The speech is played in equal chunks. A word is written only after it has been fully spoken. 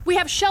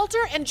have shelter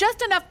and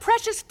just enough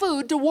precious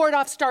food to ward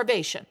off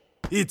starvation.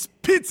 It's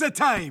pizza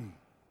time!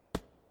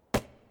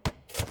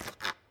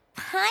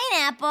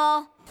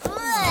 Pineapple?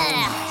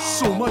 Ugh.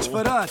 So much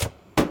for that.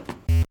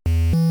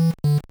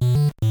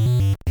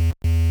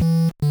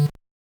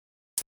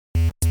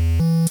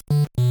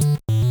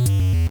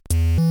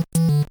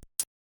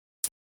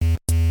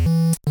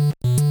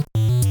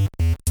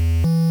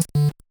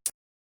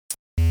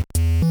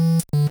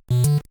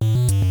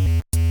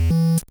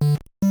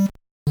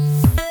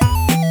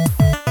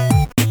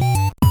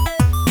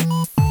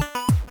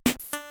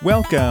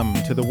 Welcome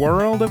to the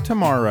world of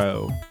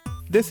tomorrow.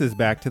 This is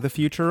Back to the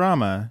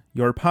Futurama,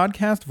 your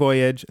podcast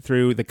voyage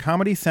through the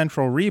Comedy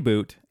Central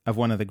reboot of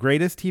one of the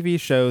greatest TV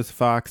shows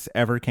Fox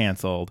ever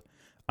canceled.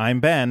 I'm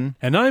Ben.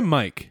 And I'm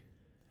Mike.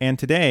 And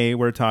today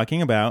we're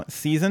talking about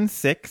Season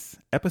 6,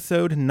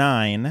 Episode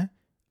 9,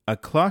 A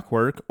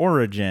Clockwork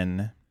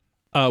Origin.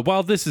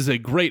 While this is a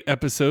great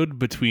episode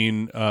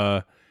between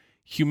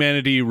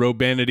humanity,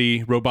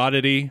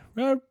 robotity,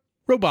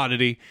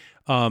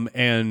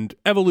 and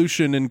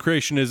evolution and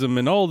creationism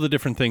and all the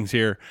different things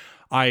here,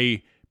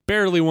 I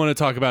barely want to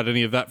talk about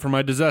any of that for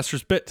my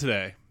disastrous bit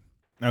today.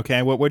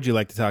 Okay, what would you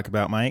like to talk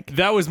about, Mike?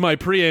 That was my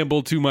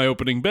preamble to my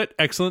opening bit.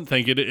 Excellent,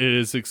 thank you. It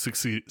is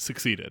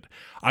succeeded.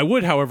 I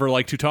would, however,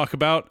 like to talk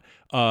about,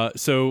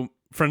 so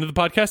friend of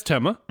the podcast,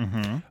 Tema,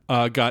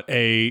 got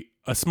a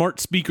smart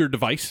speaker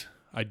device.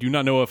 I do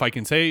not know if I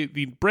can say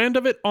the brand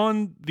of it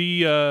on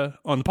the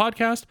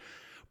podcast,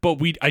 but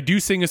I do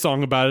sing a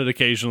song about it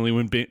occasionally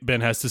when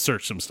Ben has to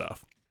search some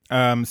stuff.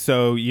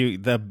 So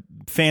the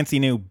fancy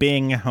new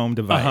Bing home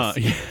device,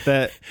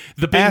 the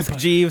Bing Ask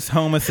Jeeves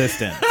home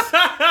assistant,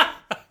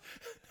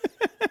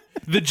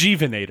 the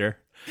Jeevenator.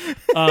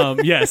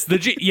 Yes,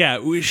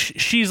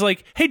 she's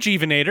like, "Hey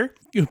Jeevenator,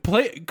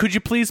 could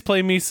you please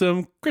play me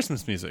some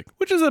Christmas music?"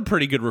 Which is a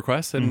pretty good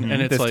request, and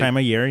it's this like, time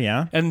of year,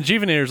 yeah. And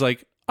Jeevenator's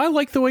like, "I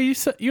like the way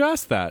you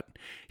asked that.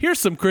 Here's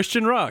some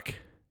Christian rock."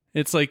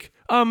 It's like,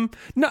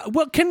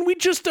 well, can we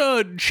just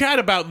chat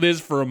about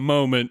this for a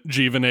moment,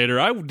 Jeevenator?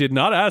 I did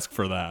not ask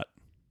for that.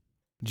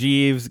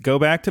 Jeeves, go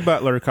back to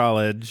Butler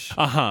College.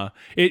 I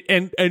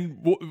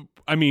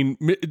mean,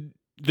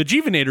 the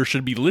Jeevenator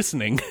should be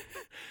listening,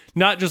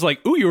 not just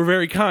like, "Ooh, you were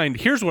very kind.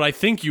 Here's what I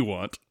think you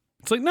want."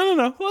 It's like,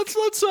 no. Let's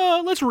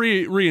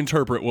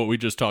reinterpret what we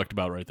just talked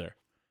about right there.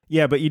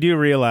 Yeah, but you do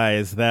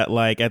realize that,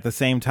 like, at the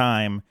same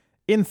time,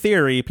 in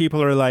theory,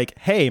 people are like,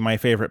 "Hey, my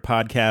favorite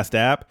podcast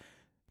app,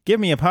 give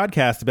me a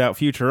podcast about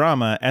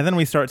Futurama," and then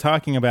we start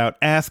talking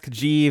about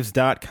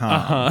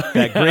AskJeeves.com,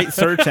 that great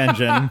search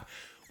engine.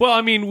 Well,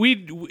 I mean,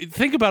 we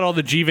think about all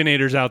the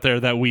Jeevenators out there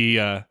that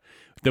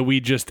we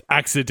just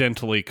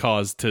accidentally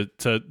caused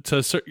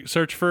to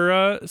search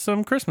for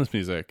some Christmas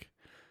music.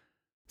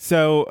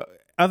 So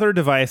other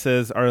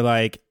devices are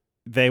like,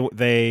 they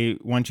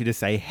want you to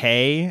say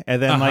 "hey"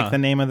 and then like the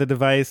name of the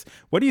device.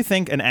 What do you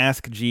think an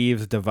Ask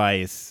Jeeves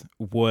device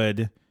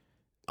would?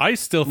 I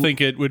still think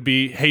it would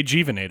be "Hey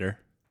Jeevenator."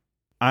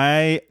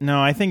 I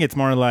think it's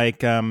more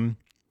like,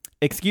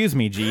 "Excuse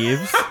me,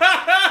 Jeeves."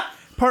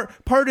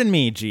 Pardon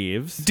me,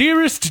 Jeeves.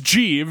 Dearest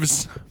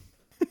Jeeves.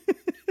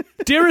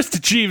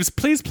 Dearest Jeeves,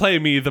 please play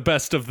me the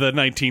best of the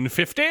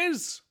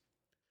 1950s.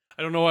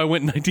 I don't know why I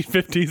went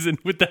 1950s and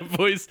with that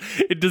voice.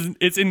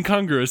 It's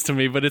incongruous to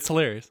me, but it's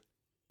hilarious.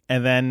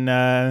 And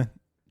then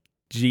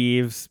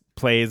Jeeves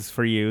plays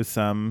for you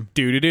some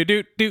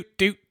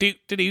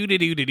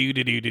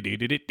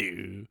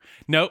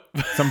Nope.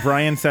 some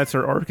Brian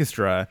Setzer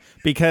orchestra,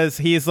 because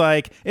he's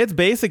like, it's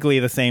basically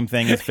the same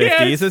thing as 50s.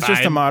 Yeah, it's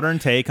just a modern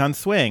take on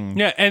swing.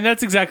 Yeah, and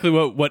that's exactly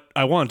what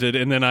I wanted.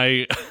 And then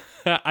I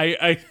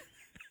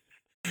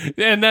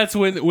and that's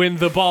when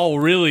the ball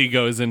really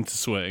goes into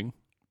swing.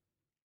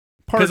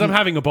 Because I'm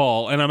having a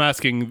ball and I'm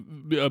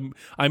asking,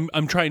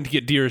 I'm trying to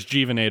get Dearest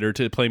Jeevenator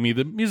to play me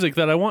the music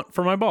that I want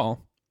for my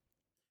ball.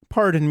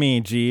 Pardon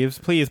me, Jeeves.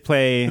 Please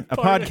play a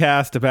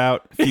podcast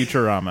about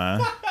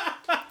Futurama.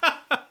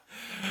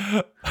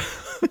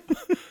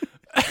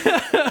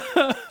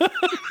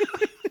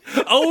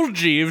 Old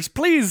Jeeves,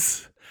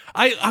 please.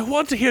 I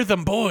want to hear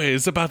them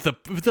boys about the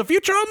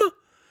Futurama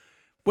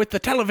with the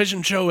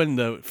television show in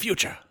the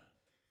future.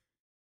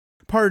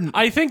 Pardon.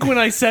 I think when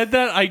I said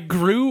that, I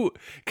grew,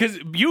 because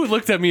you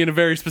looked at me in a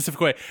very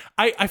specific way.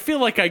 I feel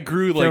like I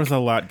grew like... There was a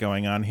lot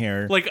going on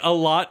here. Like a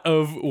lot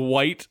of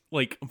white,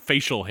 like,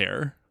 facial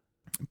hair.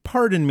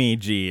 Pardon me,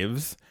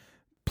 Jeeves.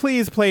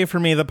 Please play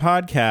for me the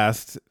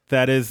podcast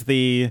that is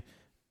the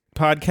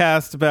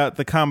podcast about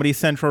the Comedy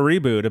Central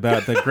reboot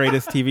about the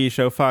greatest TV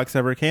show Fox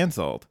ever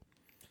canceled.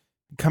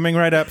 Coming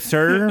right up,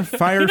 sir.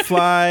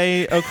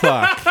 Firefly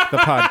O'Clock, the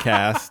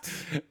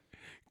podcast.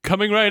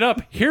 Coming right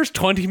up, here's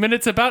 20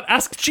 minutes about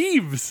Ask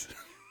Jeeves.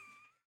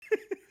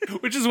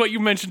 Which is what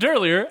you mentioned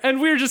earlier, and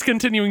we're just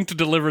continuing to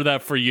deliver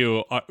that for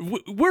you.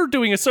 We're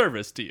doing a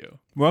service to you.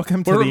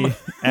 Welcome to the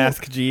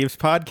Ask Jeeves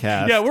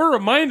podcast. Yeah, we're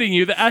reminding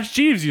you that Ask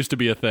Jeeves used to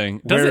be a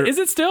thing. Is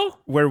it still?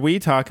 Where we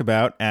talk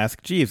about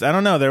Ask Jeeves. I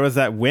don't know, there was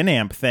that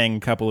Winamp thing a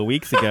couple of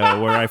weeks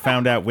ago where I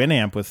found out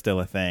Winamp was still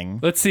a thing.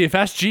 Let's see if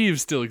Ask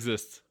Jeeves still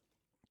exists.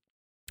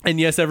 And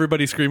yes,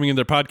 everybody screaming in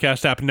their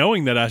podcast app,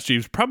 knowing that Ask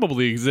Jeeves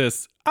probably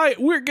exists. Come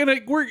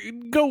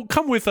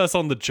with us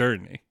on the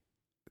journey.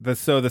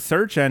 So the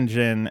search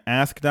engine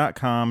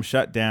Ask.com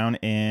shut down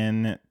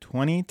in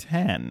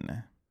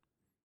 2010.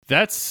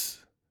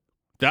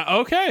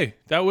 Okay.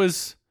 That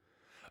was,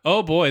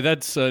 oh boy,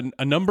 that's a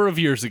number of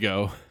years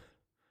ago.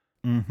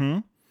 Mm-hmm.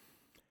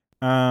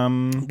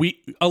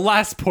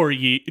 Alas, poor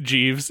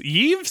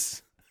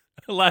Jeeves?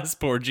 Alas,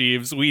 poor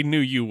Jeeves, we knew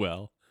you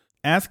well.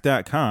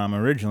 Ask.com,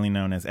 originally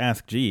known as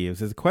Ask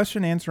Jeeves, is a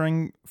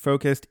question-answering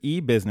focused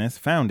e-business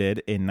founded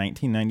in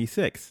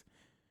 1996.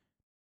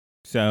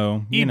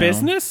 So,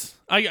 e-business?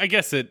 I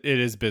guess it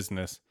is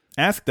business.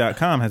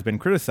 Ask.com has been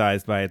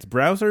criticized by its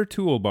browser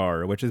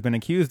toolbar, which has been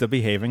accused of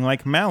behaving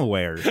like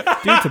malware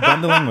due to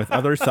bundling with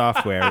other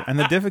software and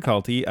the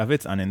difficulty of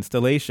its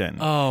uninstallation.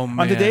 Oh, man.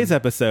 On today's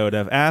episode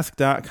of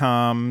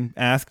Ask.com,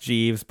 Ask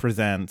Jeeves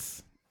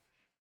presents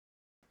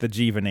the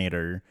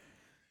Jeevinator.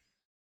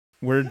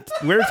 We're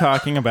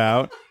talking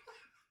about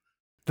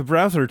the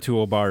browser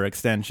toolbar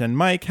extension.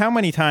 Mike, how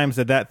many times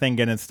did that thing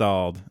get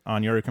installed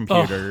on your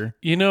computer?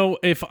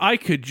 If I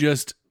could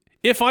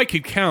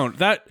count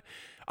that,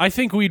 I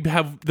think we'd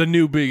have the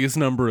new biggest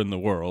number in the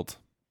world.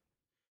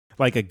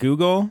 Like a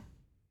Google?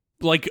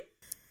 Like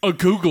a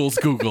Google's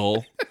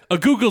Google. A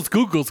Google's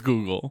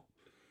Google.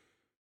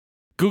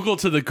 Google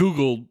to the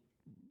Google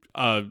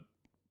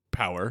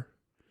power.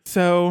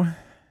 So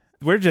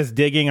we're just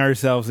digging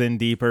ourselves in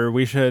deeper.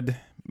 We should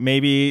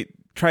maybe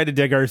try to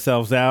dig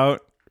ourselves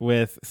out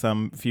with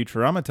some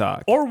Futurama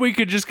talk. Or we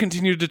could just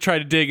continue to try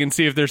to dig and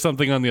see if there's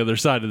something on the other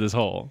side of this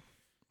hole.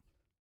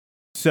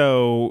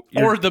 So,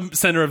 or the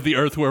center of the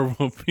earth where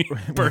we'll be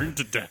burned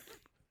to death.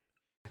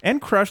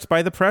 And crushed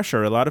by the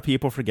pressure. A lot of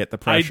people forget the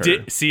pressure.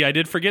 I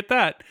did forget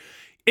that.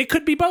 It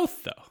could be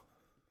both, though.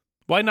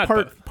 Why not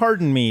both?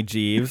 Pardon me,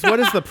 Jeeves. What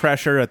is the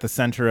pressure at the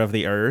center of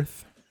the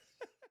earth?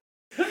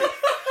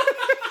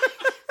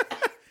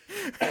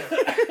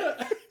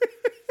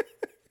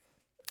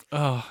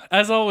 Oh,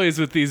 as always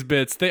with these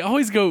bits, they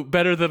always go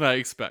better than I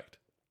expect.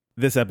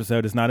 This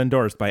episode is not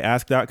endorsed by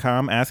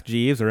Ask.com, Ask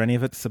Jeeves, or any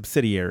of its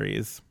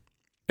subsidiaries.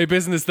 A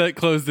business that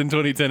closed in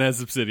 2010 has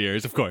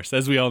subsidiaries, of course,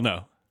 as we all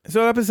know.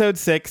 So episode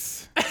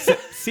 6,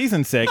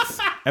 season 6,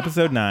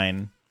 episode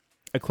 9,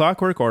 A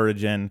Clockwork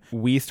Origin.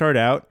 We start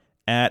out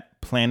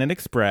at Planet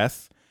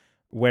Express,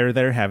 where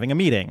they're having a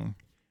meeting.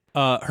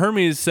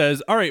 Hermes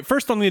says, all right,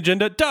 first on the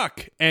agenda,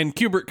 duck. And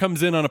Q*bert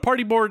comes in on a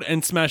party board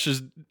and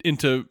smashes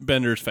into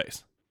Bender's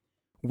face.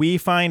 We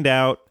find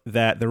out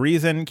that the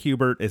reason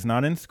Q*bert is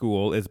not in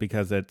school is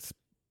because it's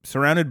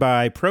surrounded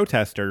by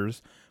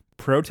protesters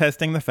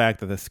protesting the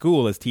fact that the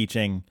school is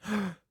teaching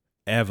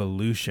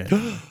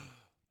evolution.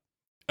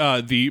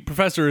 The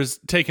professor is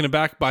taken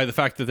aback by the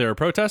fact that there are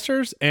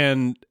protesters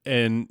and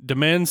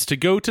demands to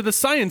go to the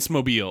Science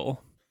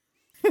Mobile.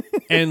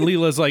 And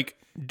Leela's like,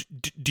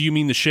 do you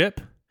mean the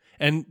ship?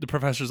 And the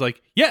professor's like,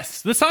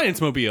 yes, the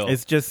Science Mobile.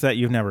 It's just that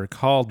you've never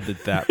called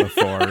it that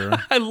before.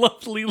 I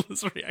love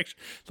Leela's reaction.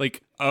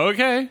 Like,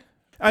 okay.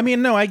 I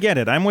mean, no, I get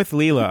it. I'm with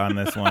Leela on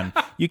this one.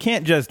 You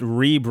can't just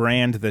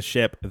rebrand the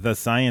ship the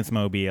Science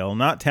Mobile,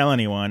 not tell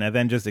anyone, and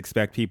then just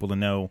expect people to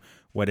know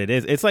what it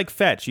is. It's like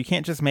Fetch. You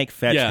can't just make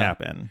Fetch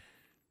happen.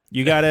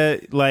 You gotta,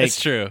 like... It's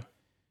true.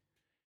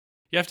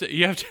 You have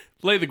to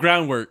lay the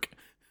groundwork.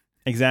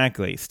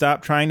 Exactly.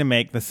 Stop trying to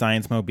make the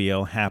Science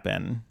Mobile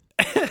happen.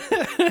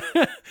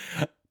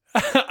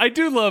 I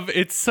do love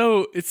it's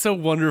so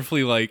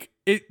wonderfully like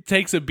it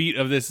takes a beat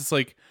of this. It's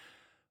like,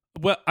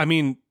 well, I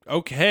mean,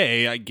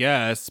 okay, I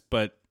guess,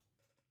 but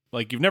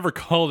like you've never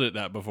called it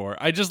that before.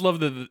 I just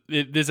love that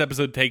this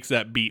episode takes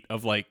that beat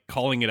of like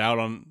calling it out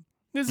on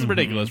this is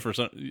ridiculous for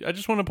some. I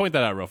just want to point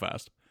that out real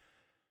fast.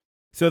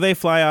 So they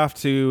fly off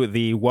to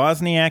the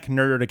Wozniak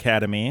Nerd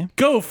Academy.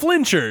 Go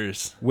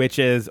Flinchers! Which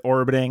is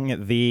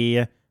orbiting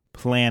the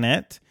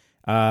planet.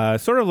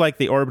 Sort of like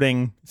the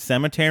orbiting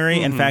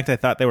cemetery. In fact, I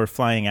thought they were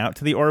flying out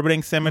to the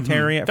orbiting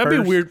cemetery at That'd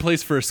first. be a weird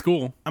place for a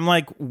school. I'm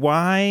like,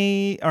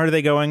 why are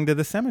they going to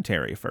the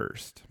cemetery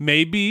first?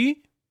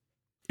 Maybe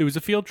it was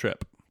a field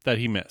trip that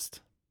he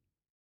missed.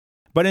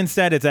 But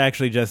instead, it's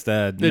actually just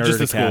a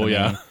nerd academy. School,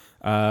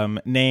 yeah.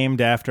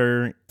 Named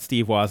after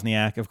Steve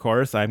Wozniak, of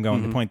course. I'm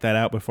going to point that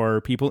out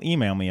before people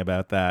email me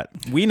about that.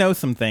 We know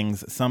some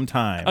things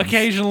sometimes.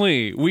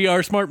 Occasionally. We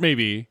are smart,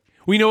 maybe.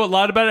 We know a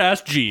lot about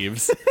Ask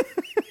Jeeves.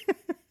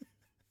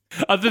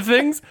 Other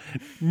things,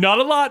 not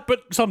a lot,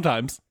 but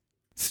sometimes.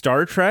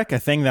 Star Trek, a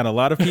thing that a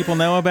lot of people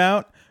know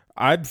about.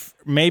 I've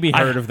maybe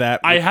heard of that.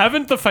 I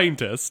haven't the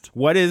faintest.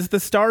 What is the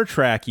Star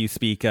Trek you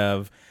speak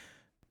of?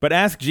 But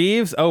Ask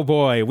Jeeves? Oh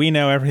boy, we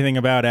know everything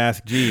about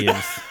Ask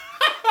Jeeves.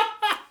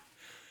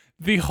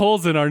 The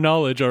holes in our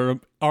knowledge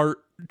are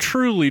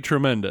truly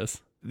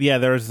tremendous. Yeah,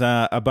 there's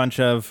a bunch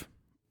of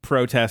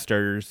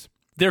protesters.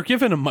 They're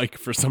given a mic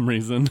for some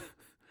reason.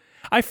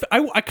 I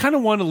kind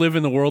of want to live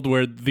in the world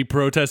where the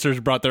protesters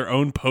brought their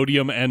own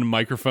podium and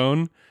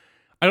microphone.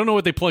 I don't know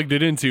what they plugged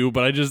it into,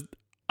 but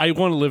I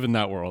want to live in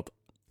that world.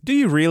 Do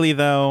you really,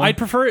 though? I'd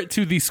prefer it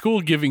to the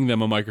school giving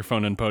them a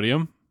microphone and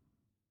podium.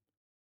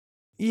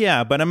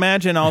 Yeah, but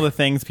imagine all the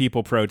things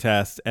people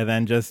protest and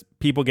then just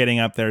people getting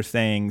up there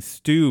saying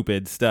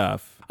stupid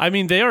stuff. I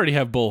mean, they already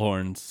have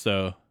bullhorns,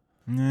 so.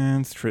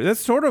 That's true. That's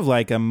sort of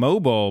like a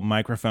mobile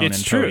microphone It's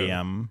and true.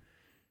 podium.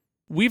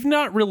 We've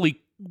not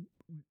really.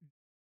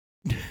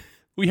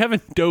 We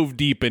haven't dove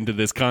deep into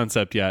this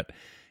concept yet.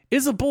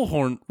 Is a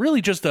bullhorn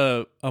really just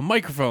a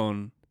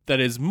microphone that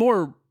is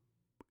more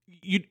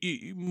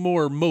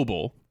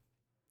mobile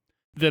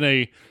than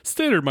a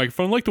standard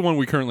microphone like the one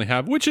we currently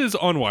have, which is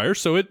on wire,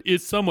 so it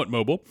is somewhat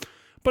mobile,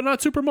 but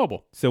not super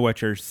mobile? So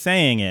what you're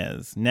saying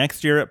is,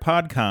 next year at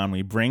PodCon,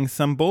 we bring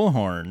some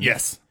bullhorns.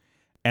 Yes.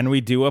 And we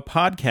do a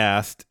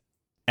podcast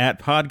at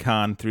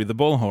PodCon through the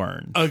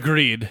bullhorns.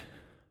 Agreed.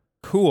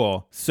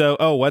 Cool. So,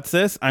 what's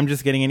this? I'm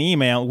just getting an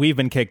email. We've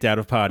been kicked out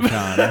of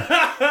PodCon.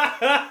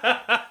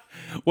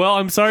 Well,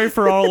 I'm sorry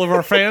for all of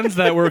our fans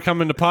that were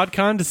coming to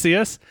PodCon to see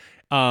us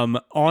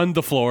on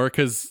the floor,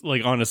 because,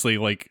 like, honestly,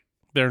 like,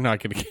 they're not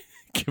going to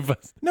give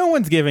us. No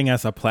one's giving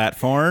us a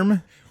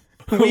platform.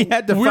 We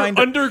had to We're find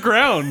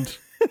underground.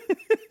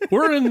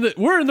 We're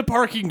in the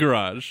parking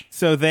garage.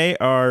 So they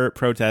are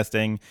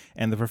protesting,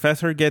 and the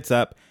professor gets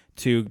up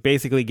to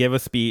basically give a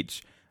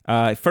speech.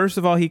 First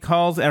of all, he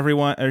tells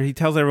everyone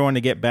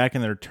to get back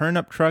in their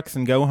turnip trucks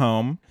and go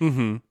home.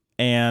 Mm-hmm.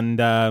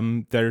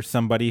 And there's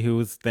somebody who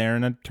was there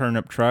in a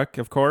turnip truck,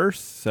 of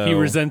course. So he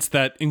resents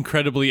that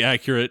incredibly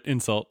accurate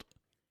insult.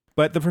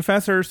 But the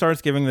professor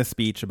starts giving the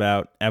speech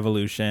about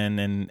evolution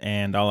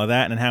and all of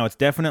that, and how it's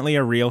definitely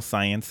a real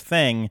science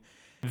thing.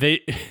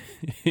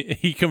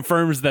 He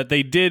confirms that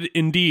they did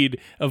indeed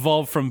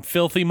evolve from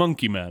filthy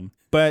monkey men.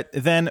 But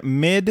then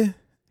mid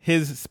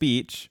his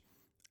speech,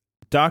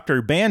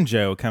 Dr.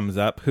 Banjo comes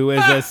up, who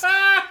is this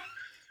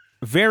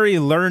very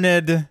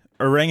learned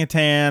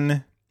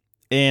orangutan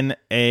in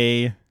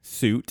a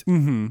suit.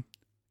 Mm-hmm.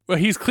 Well,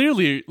 he's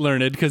clearly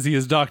learned because he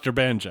is Dr.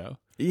 Banjo.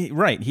 He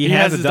He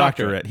has has a his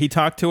doctorate. He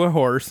talked to a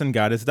horse and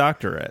got his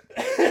doctorate.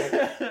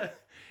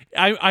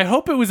 I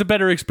hope it was a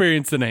better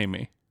experience than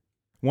Amy.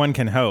 One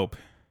can hope.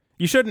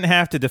 You shouldn't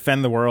have to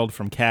defend the world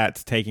from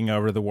cats taking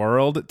over the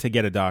world to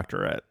get a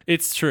doctorate.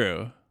 It's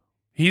true.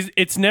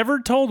 It's never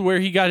told where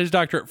he got his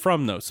doctorate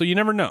from, though, so you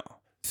never know.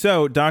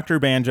 So Dr.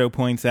 Banjo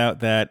points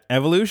out that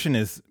evolution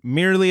is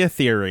merely a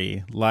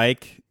theory,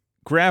 like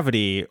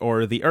gravity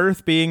or the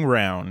Earth being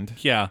round.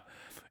 Yeah.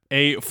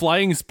 A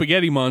flying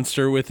spaghetti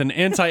monster with an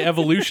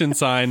anti-evolution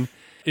sign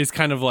is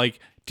kind of like,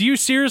 do you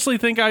seriously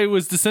think I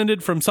was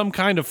descended from some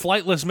kind of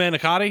flightless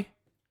manicotti?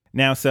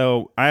 Now,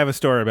 so I have a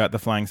story about the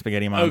flying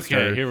spaghetti monster.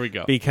 Okay, here we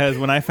go. Because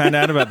when I found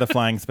out about the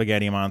flying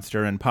spaghetti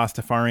monster and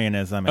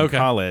Pastafarianism in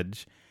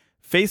college,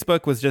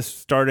 Facebook was just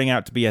starting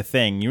out to be a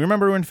thing. You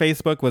remember when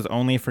Facebook was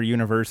only for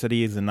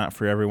universities and not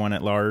for everyone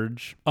at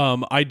large?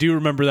 I do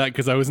remember that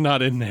because I was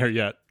not in there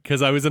yet,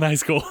 because I was in high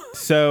school.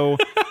 So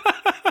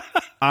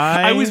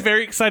I was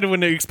very excited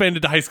when they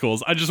expanded to high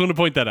schools. I just want to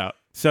point that out.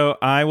 So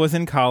I was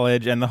in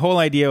college, and the whole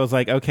idea was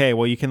like, okay,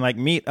 well, you can like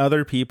meet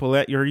other people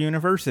at your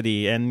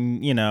university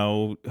and, you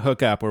know,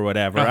 hook up or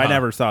whatever. I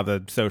never saw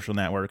the social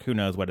network. Who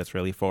knows what it's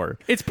really for?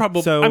 It's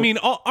probably, So- I mean,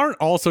 aren't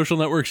all social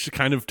networks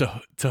kind of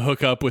to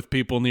hook up with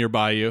people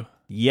nearby you?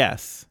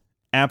 Yes,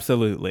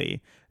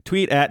 absolutely.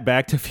 Tweet at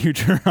Back to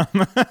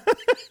Futurama.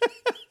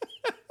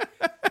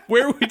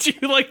 Where would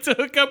you like to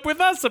hook up with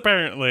us,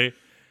 apparently?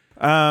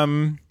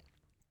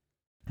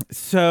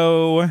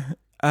 So,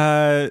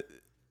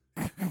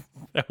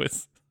 That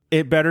was...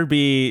 it better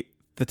be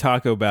the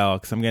Taco Bell,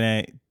 because I'm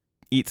going to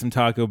eat some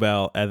Taco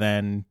Bell and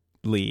then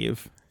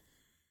leave.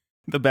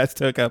 The best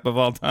hookup of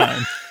all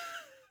time.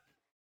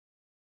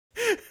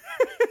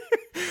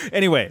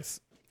 Anyways,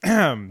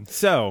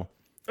 so...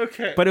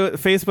 Okay. But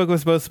Facebook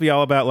was supposed to be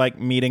all about like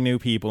meeting new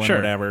people and Sure.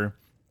 whatever.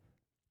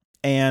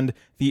 And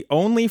the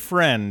only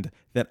friend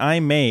that I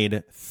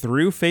made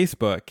through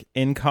Facebook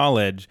in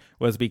college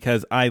was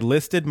because I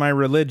listed my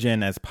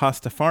religion as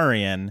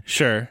Pastafarian.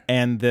 Sure.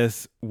 And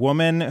this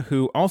woman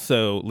who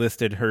also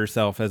listed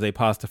herself as a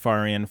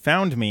Pastafarian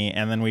found me,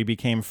 and then we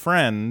became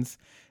friends.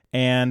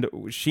 And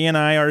she and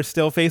I are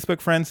still Facebook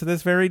friends to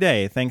this very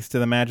day, thanks to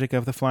the magic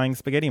of the flying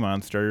spaghetti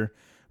monster.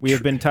 We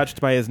have been touched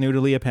by his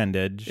noodly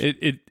appendage.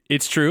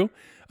 It's true.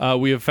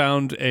 We have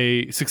found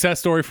a success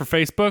story for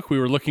Facebook. We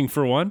were looking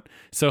for one.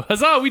 So,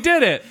 huzzah, we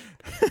did it.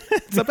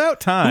 It's about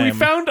time. We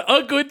found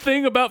a good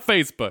thing about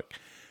Facebook.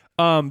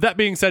 That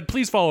being said,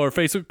 please follow our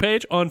Facebook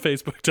page on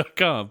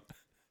Facebook.com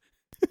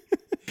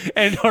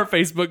and our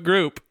Facebook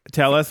group.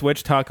 Tell us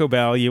which Taco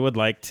Bell you would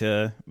like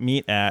to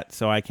meet at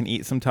so I can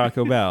eat some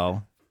Taco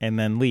Bell and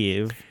then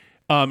leave.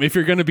 If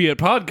you're going to be at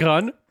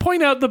PodCon,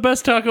 point out the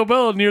best Taco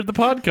Bell near the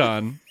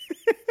PodCon.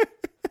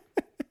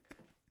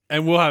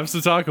 And we'll have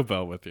some Taco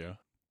Bell with you.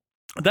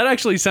 That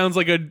actually sounds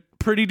like a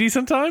pretty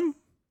decent time.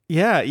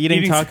 Yeah,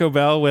 eating Taco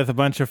Bell with a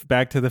bunch of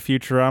Back to the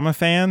Futurama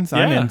fans.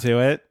 I'm Yeah. into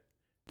it.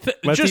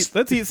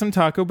 Let's eat some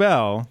Taco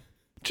Bell.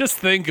 Just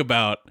think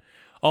about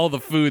all the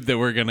food that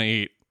we're going to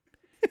eat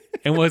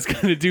and what it's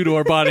going to do to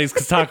our bodies,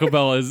 because Taco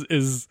Bell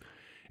is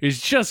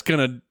just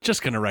going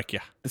to wreck you.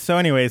 So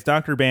anyways,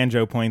 Dr.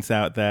 Banjo points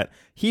out that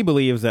he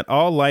believes that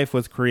all life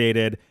was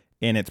created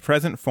in its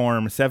present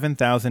form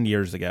 7,000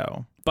 years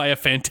ago. By a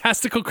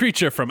fantastical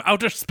creature from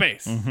outer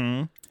space.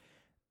 Mm-hmm.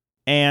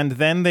 And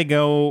then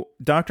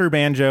Dr.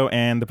 Banjo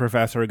and the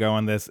professor go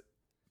on this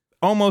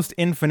almost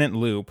infinite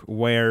loop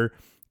where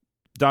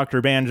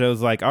Dr.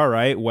 Banjo's like, all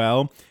right,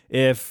 well,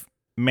 if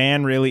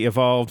man really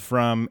evolved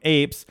from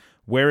apes,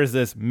 where is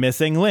this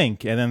missing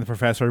link? And then the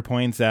professor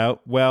points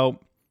out, well,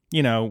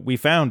 we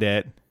found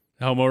it.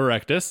 Homo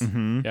erectus.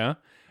 Mm-hmm. Yeah.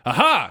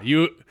 Aha!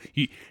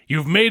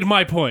 You've made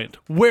my point.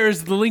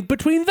 Where's the link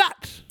between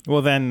that?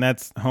 Well, then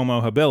that's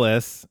Homo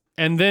habilis.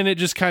 And then it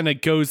just kind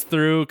of goes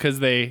through because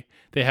they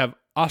have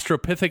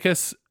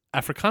Australopithecus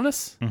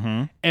africanus.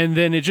 Mm-hmm. And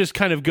then it just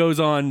kind of goes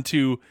on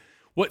to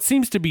what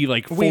seems to be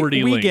like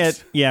 40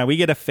 links. We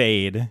get a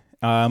fade.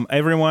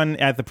 Everyone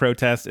at the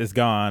protest is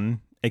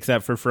gone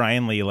except for Fry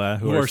and Leela,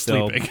 who are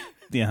still sleeping.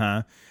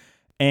 Yeah.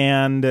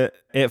 And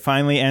it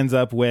finally ends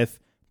up with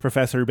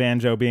Professor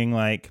Banjo being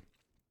like,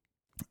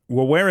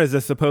 well, where is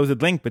the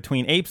supposed link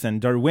between apes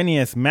and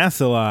Darwinius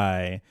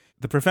macilli?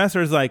 The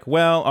professor's like,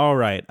 well, all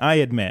right, I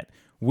admit,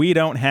 we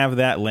don't have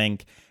that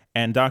link.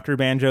 And Dr.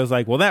 Banjo's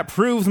like, well, that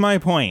proves my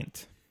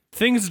point.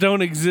 Things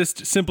don't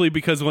exist simply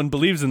because one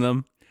believes in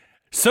them.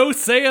 So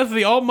saith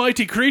the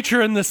almighty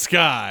creature in the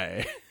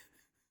sky.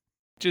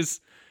 Which is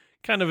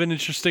kind of an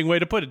interesting way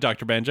to put it,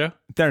 Dr. Banjo.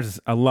 There's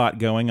a lot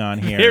going on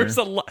here. There's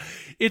a lot.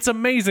 It's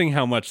amazing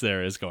how much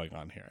there is going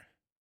on here.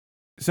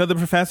 So the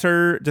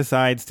professor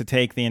decides to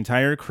take the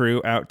entire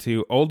crew out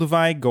to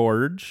Olduvai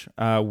Gorge,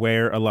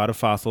 where a lot of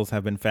fossils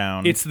have been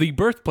found. It's the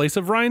birthplace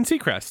of Ryan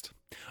Seacrest.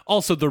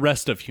 Also the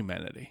rest of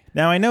humanity.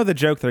 Now, I know the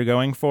joke they're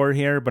going for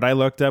here, but I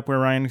looked up where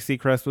Ryan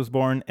Seacrest was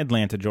born,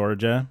 Atlanta,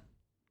 Georgia.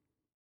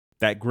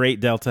 That great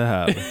Delta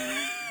hub.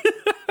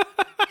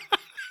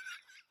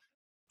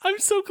 I'm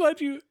so glad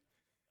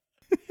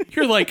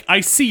you're like,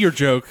 I see your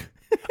joke.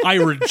 I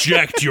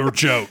reject your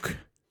joke.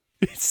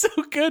 It's so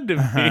good to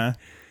me.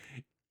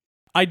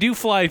 I do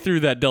fly through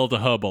that Delta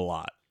hub a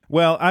lot.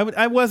 Well,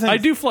 I wasn't... I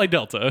do fly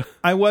Delta.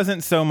 I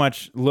wasn't so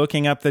much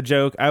looking up the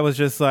joke. I was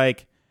just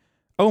like,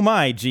 oh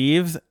my,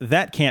 Jeeves,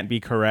 that can't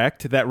be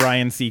correct, that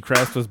Ryan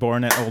Seacrest was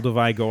born at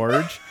Olduvai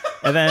Gorge.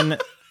 And then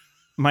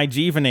my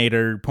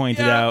Jeevenator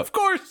pointed out... of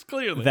course,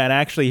 clearly. That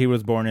actually he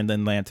was born in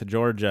Atlanta,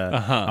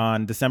 Georgia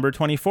on December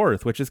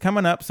 24th, which is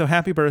coming up. So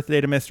happy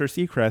birthday to Mr.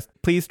 Seacrest.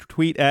 Please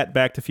tweet at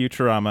Back to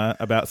Futurama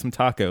about some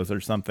tacos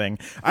or something.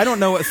 I don't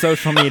know what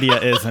social media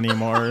is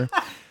anymore.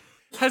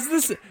 Has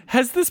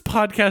this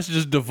podcast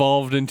just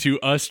devolved into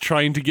us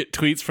trying to get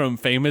tweets from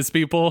famous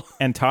people?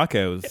 And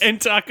tacos. And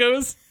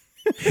tacos?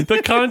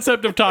 The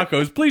concept of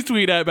tacos. Please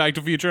tweet at Back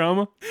to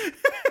Futurama.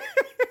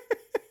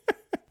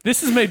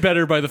 This is made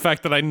better by the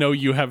fact that I know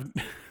you have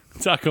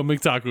Taco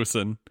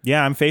McTacoson.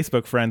 Yeah, I'm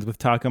Facebook friends with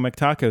Taco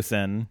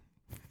McTacoson.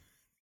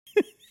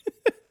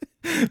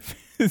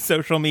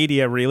 Social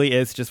media really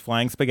is just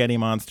flying spaghetti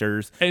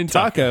monsters, and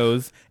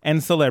tacos,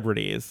 and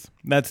celebrities.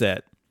 That's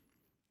it.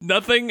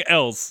 Nothing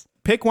else.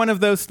 Pick one of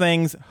those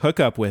things,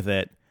 hook up with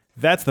it.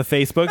 That's the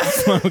Facebook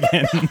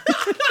slogan.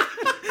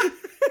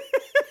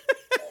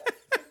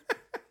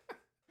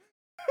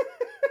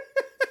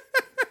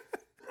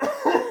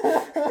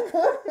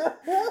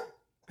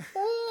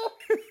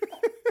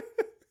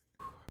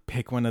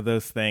 Pick one of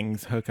those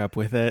things, hook up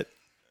with it.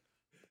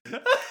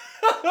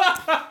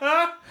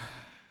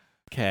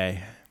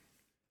 Okay.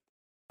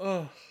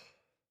 Oh,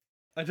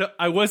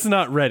 I was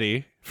not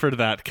ready for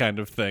that kind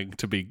of thing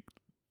to be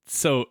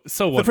so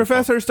wonderful. The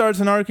professor starts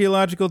an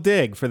archaeological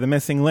dig for the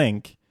missing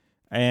link,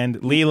 and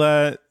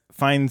Leela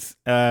finds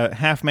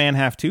half man,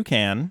 half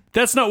toucan.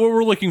 That's not what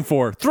we're looking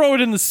for. Throw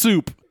it in the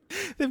soup.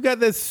 They've got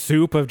this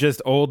soup of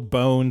just old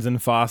bones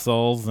and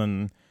fossils,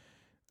 and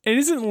it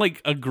isn't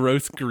like a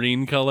gross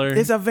green color.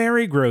 It's a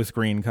very gross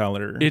green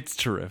color. It's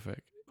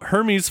terrific.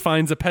 Hermes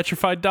finds a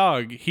petrified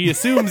dog. He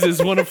assumes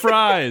is one of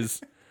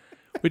Fry's,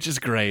 which is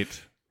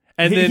great.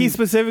 And then he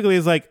specifically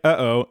is like,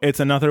 uh-oh, it's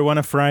another one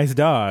of Fry's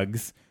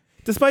dogs.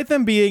 Despite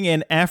them being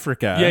in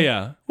Africa.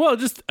 Yeah. Well,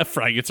 just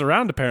Fry gets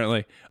around,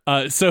 apparently.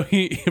 So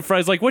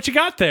Fry's like, what you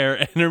got there?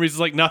 And Hermes is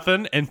like,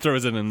 nothing, and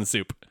throws it in the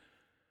soup.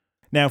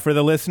 Now, for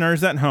the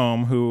listeners at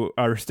home who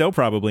are still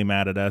probably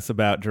mad at us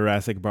about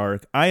Jurassic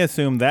Park, I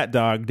assume that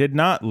dog did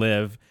not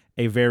live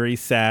a very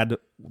sad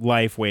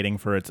life waiting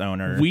for its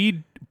owner.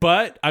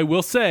 But I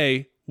will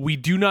say, we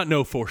do not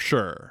know for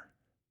sure.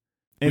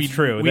 It's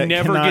true. We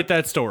never get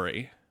that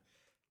story.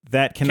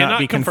 That cannot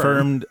be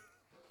confirmed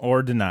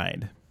or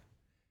denied.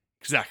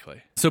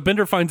 Exactly. So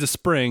Bender finds a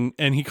spring,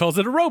 and he calls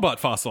it a robot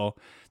fossil.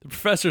 The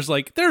professor's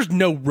like, there's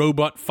no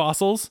robot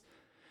fossils.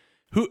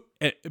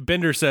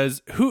 Bender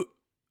says, Who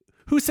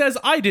says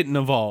I didn't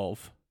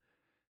evolve?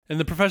 And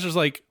the professor's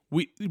like,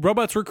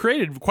 robots were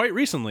created quite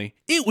recently.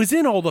 It was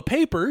in all the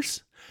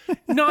papers.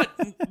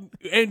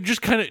 And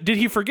just kind of, did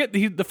he forget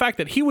the fact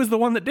that he was the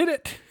one that did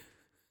it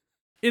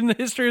in the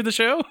history of the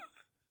show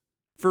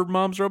for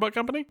Mom's Robot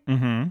Company?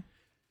 Mm-hmm.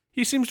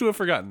 He seems to have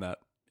forgotten that.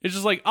 It's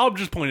just like, I'll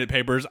just point at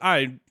papers.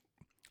 I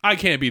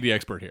can't be the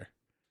expert here.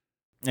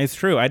 It's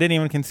true. I didn't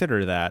even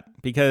consider that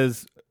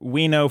because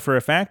we know for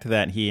a fact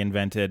that he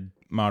invented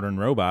modern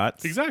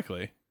robots.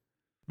 Exactly.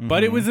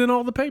 but it was in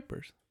all the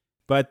papers.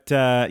 But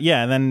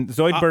yeah, and then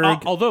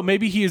Zoidberg. Although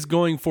maybe he is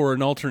going for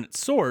an alternate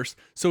source,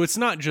 so it's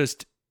not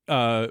just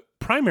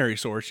primary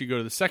source. You go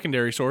to the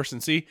secondary source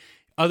and see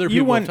other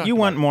people. You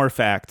want more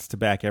facts to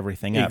back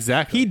everything up.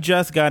 Exactly. He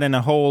just got in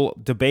a whole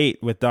debate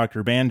with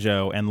Dr.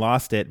 Banjo and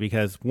lost it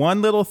because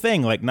one little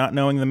thing, like not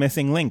knowing the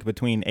missing link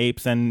between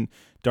apes and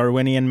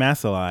Darwinian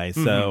macilli.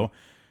 So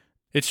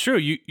it's true.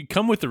 You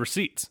come with the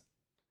receipts.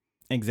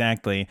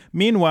 Exactly.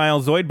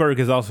 Meanwhile, Zoidberg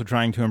is also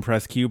trying to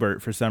impress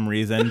Q*bert for some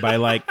reason by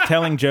like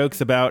telling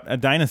jokes about a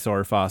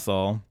dinosaur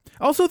fossil.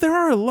 Also, there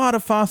are a lot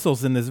of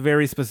fossils in this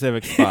very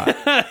specific spot.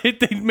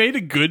 They made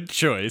a good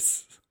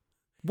choice.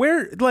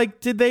 Where, like,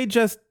 did they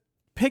just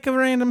pick a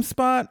random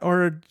spot,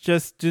 or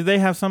just do they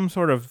have some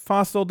sort of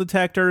fossil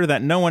detector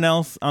that no one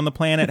else on the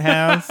planet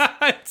has?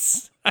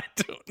 I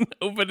don't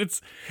know, but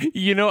it's,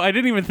 I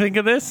didn't even think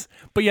of this.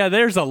 But yeah,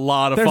 there's a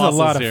lot of There's fossils a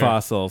lot here. of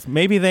fossils.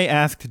 Maybe they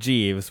asked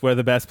Jeeves where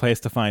the best place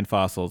to find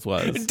fossils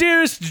was.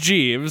 Dearest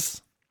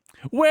Jeeves,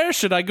 where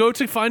should I go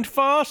to find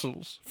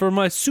fossils for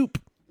my soup?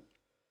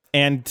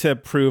 And to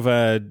prove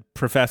a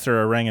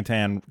Professor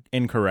Orangutan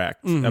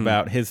incorrect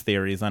about his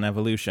theories on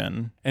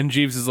evolution. And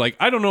Jeeves is like,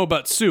 I don't know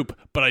about soup,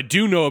 but I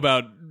do know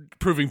about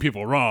proving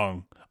people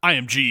wrong. I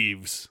am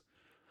Jeeves.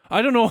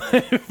 I don't know.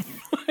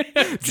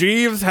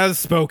 Jeeves has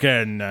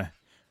spoken.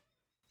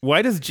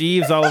 Why does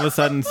Jeeves all of a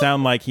sudden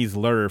sound like he's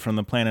Lur from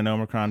the planet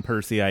Omicron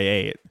Persei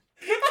 8?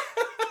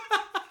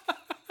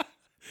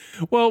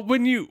 Well,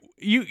 when you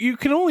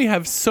can only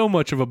have so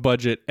much of a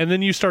budget, and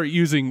then you start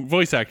using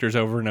voice actors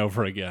over and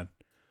over again.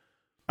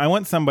 I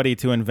want somebody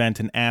to invent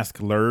an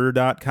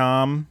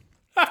AskLur.com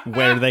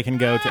where they can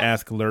go to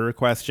ask Lur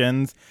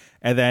questions,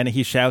 and then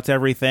he shouts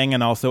everything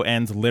and also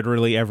ends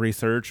literally every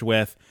search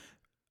with,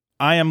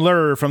 I am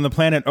Lur from the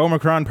planet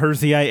Omicron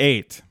Persei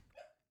 8.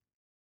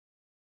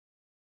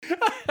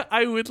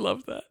 I would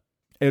love that.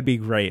 It would be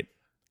great.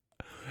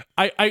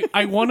 I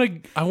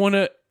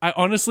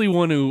honestly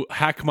want to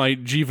hack my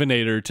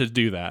Jeevenator to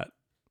do that.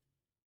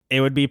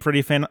 It would be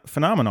pretty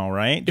phenomenal,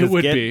 right? It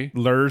would get be.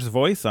 Lur's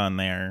voice on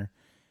there.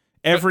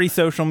 Every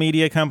social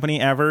media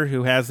company ever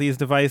who has these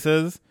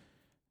devices,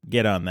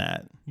 get on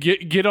that.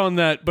 Get on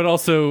that, but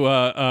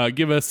also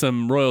give us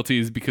some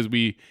royalties because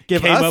we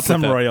Give came us up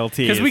some with that.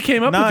 royalties. Because we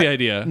came up with the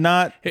idea.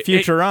 Not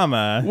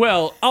Futurama.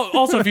 Well,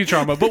 also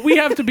Futurama, but we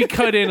have to be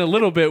cut in a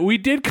little bit. We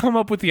did come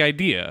up with the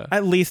idea.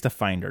 At least a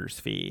finder's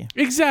fee.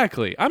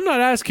 Exactly. I'm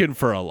not asking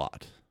for a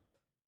lot.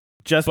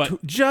 Just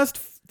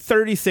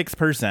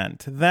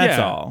 36%. That's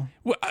Yeah. all.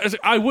 Well,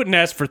 I wouldn't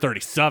ask for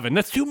 37.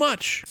 That's too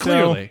much,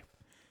 clearly.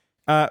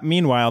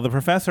 Meanwhile, the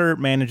professor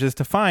manages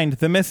to find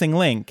the missing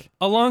link,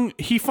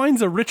 He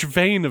finds a rich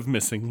vein of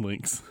missing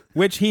links.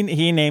 which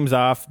he names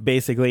off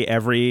basically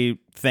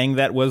everything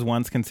that was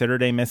once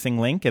considered a missing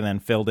link and then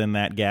filled in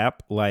that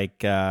gap, like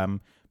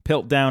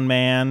Piltdown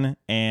Man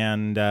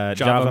and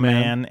Java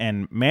Man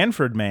and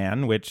Manfred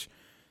Man, which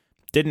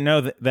didn't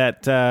know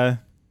that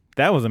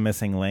was a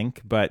missing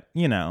link, but,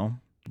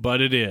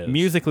 But it is.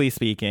 musically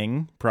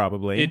speaking,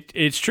 probably.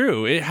 It's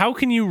true. How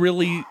can you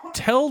really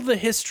tell the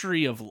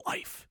history of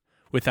life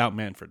without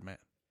Manfred Man?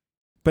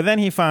 But then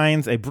he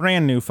finds a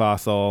brand new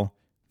fossil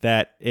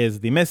that is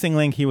the missing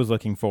link he was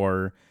looking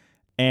for.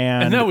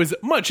 And that was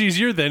much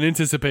easier than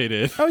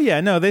anticipated. oh,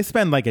 yeah, no, they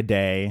spend like a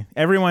day.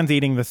 Everyone's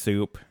eating the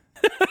soup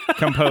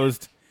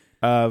composed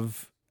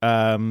of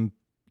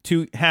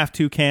half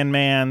toucan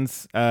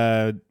man's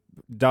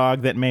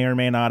dog that may or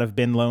may not have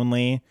been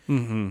lonely.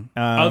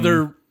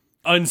 Other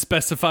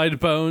unspecified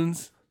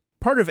bones.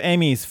 Part of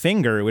Amy's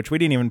finger, which we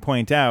didn't even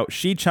point out,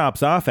 she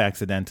chops off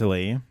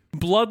accidentally.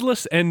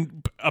 Bloodless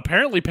and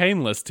apparently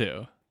painless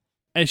too.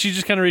 And she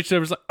just kind of reached over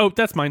and was like, oh,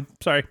 that's mine.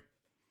 Sorry.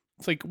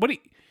 It's like, what do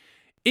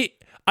you...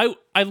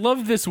 I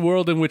love this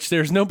world in which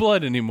there's no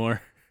blood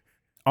anymore.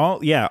 All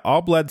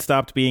blood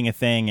stopped being a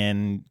thing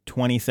in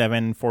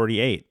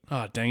 2748.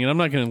 Oh, dang it. I'm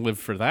not going to live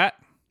for that.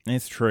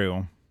 It's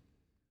true.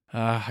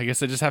 I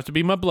guess I just have to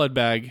be my blood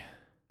bag.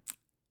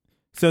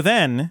 So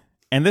then,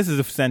 and this is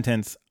a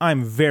sentence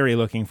I'm very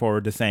looking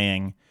forward to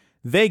saying,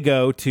 they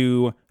go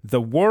to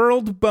the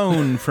World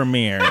Bone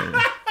premiere.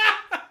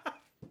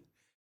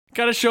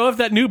 Gotta show off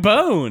that new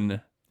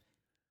bone.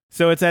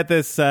 So it's at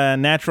this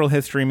natural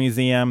history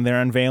museum.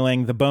 They're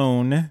unveiling the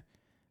bone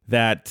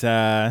that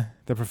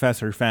the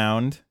professor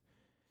found.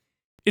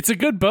 It's a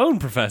good bone,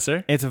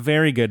 Professor. It's a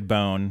very good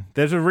bone.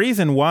 There's a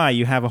reason why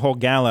you have a whole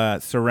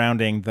gala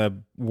surrounding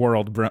the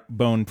World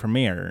Bone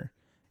premiere.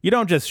 You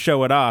don't just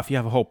show it off. You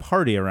have a whole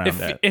party around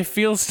it. It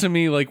feels to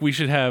me like we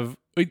should have...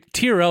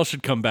 TRL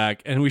should come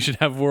back and we should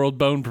have World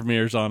Bone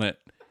premieres on it.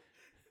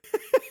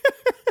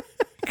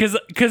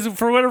 Because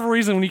for whatever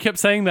reason, when you kept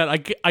saying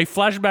that, I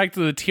flashed back to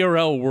the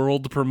TRL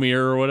World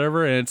premiere or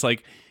whatever, and it's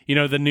like,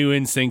 the new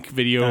NSYNC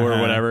video or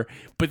whatever.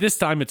 But this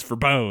time it's for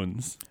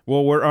Bones.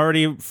 Well, we're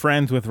already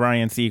friends with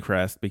Ryan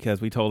Seacrest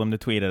because we told him to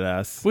tweet at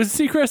us. Was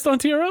Seacrest on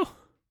TRL?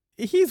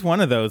 He's one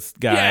of those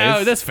guys.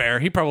 Yeah, that's fair.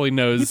 He probably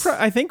knows.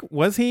 I think,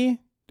 was he?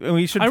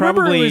 We should I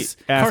remember it probably was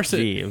ask Carson.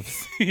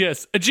 Jeeves.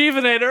 Yes, a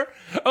Jeevenator.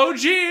 Oh,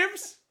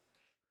 Jeeves!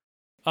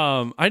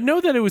 I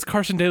know that it was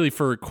Carson Daly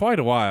for quite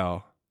a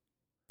while.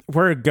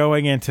 We're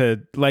going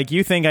into, like,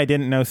 you think I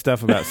didn't know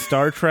stuff about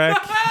Star Trek?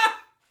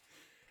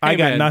 I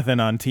got man. nothing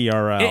on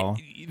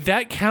TRL.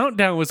 That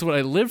countdown was what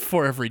I lived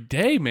for every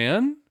day,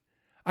 man.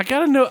 I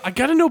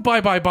gotta know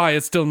Bye Bye Bye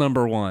is still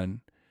number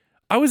one.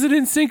 I was an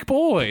NSYNC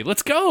boy.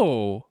 Let's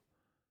go.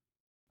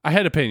 I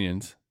had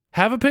opinions.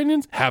 Have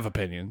opinions? Have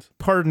opinions.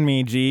 Pardon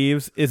me,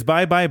 Jeeves. Is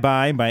Bye Bye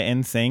Bye by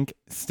NSYNC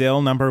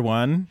still number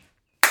one?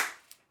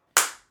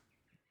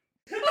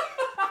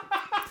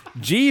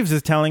 Jeeves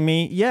is telling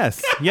me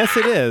yes. Yes,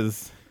 it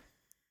is.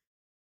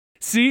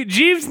 See,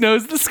 Jeeves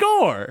knows the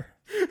score.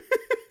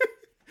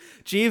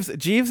 Jeeves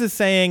is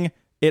saying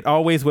it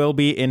always will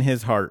be in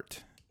his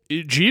heart.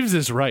 Jeeves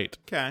is right.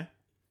 Okay.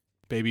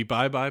 Baby,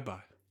 bye, bye,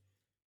 bye.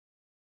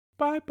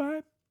 Bye,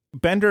 bye.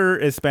 Bender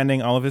is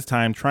spending all of his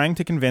time trying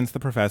to convince the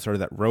professor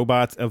that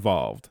robots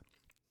evolved.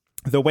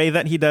 The way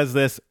that he does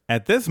this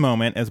at this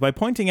moment is by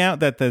pointing out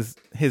that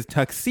his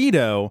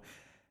tuxedo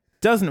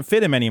doesn't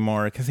fit him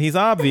anymore because he's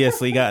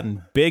obviously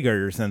gotten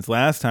bigger since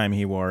last time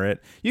he wore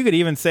it. You could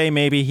even say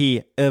maybe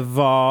he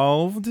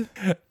evolved.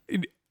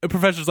 A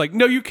professor's like,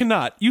 no, you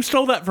cannot. You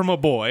stole that from a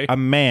boy. A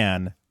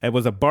man. It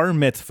was a bar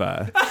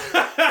mitzvah.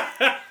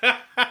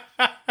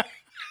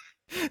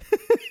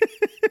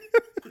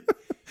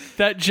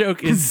 That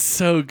joke is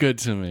so good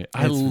to me.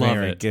 I It's love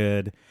very it.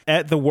 good.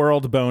 At the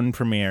World Bone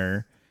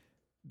premiere,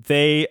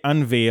 they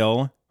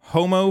unveil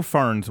Homo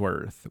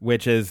Farnsworth,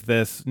 which is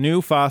this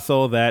new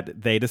fossil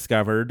that they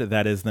discovered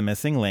that is the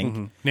missing link.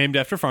 Mm-hmm. Named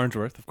after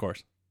Farnsworth, of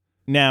course.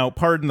 Now,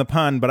 pardon the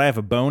pun, but I have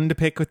a bone to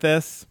pick with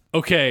this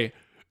Okay,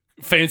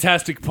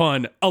 fantastic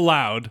pun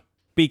allowed.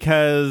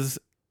 because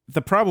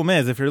the problem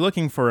is if you're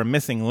looking for a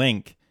missing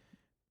link,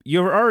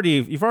 you've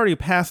already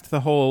passed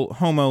the whole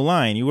Homo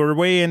line. You were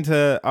way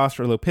into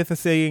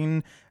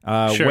Australopithecine,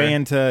 Sure. way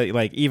into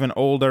like even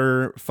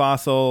older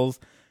fossils.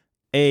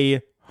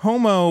 A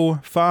Homo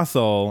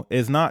fossil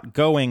is not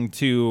going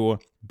to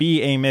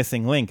be a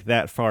missing link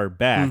that far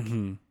back.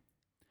 Mm-hmm.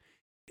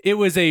 It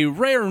was a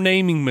rare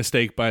naming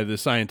mistake by the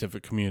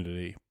scientific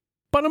community,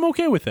 but I'm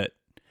okay with it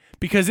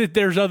because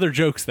there's other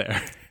jokes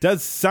there.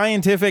 Does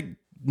scientific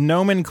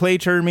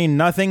nomenclature mean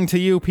nothing to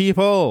you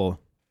people?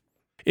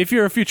 If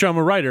you're a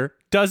Futurama writer,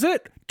 does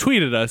it?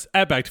 Tweet at us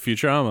at Back to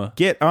Futurama.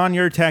 Get on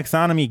your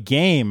taxonomy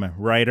game,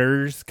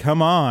 writers.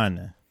 Come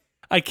on.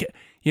 I can't,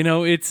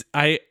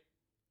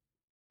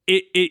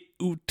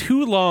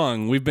 too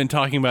long we've been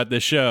talking about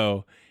this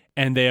show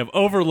and they have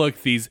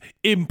overlooked these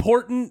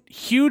important,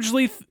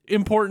 hugely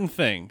important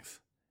things.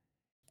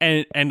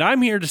 And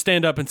I'm here to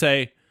stand up and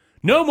say,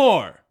 no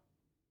more.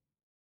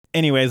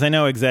 Anyways, I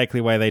know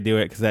exactly why they do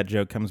it because that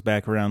joke comes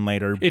back around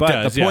later. It but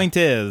does, the yeah. point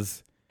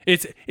is,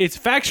 It's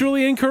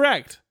factually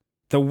incorrect.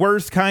 the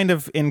worst kind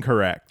of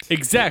incorrect.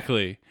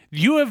 Exactly.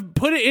 You have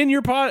put it in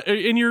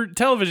your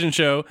television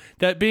show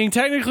that being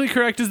technically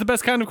correct is the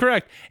best kind of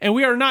correct, and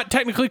we are not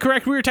technically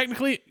correct. We are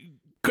technically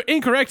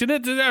incorrect, and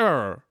it's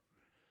error.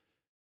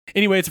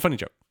 Anyway, it's a funny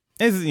joke.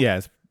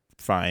 It's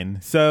fine.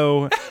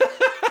 So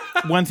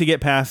once you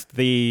get past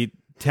the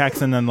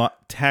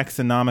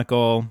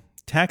taxonomical,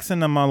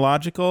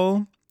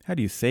 how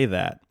do you say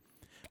that?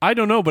 I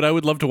don't know, but I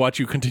would love to watch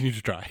you continue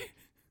to try.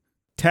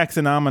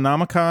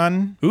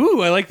 Taxonomicon.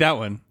 Ooh, I like that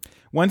one.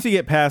 Once you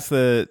get past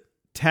the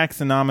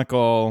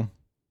taxonomical,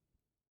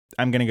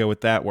 I'm going to go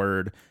with that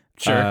word.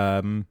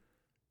 Sure.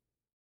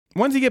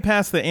 Once you get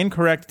past the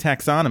incorrect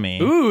taxonomy,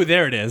 Ooh,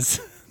 there it is.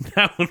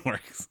 That one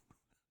works.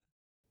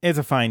 it's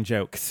a fine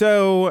joke.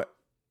 So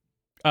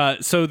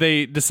So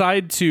they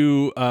decide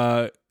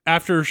to,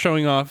 after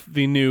showing off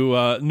the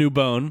new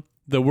bone,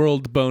 the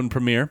World Bone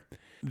premiere,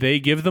 they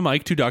give the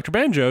mic to Dr.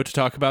 Banjo to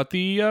talk about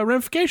the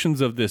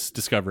ramifications of this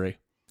discovery.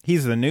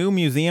 he's the new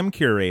museum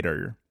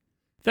curator.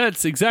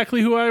 That's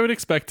exactly who I would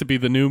expect to be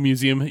the new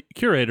museum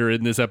curator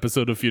in this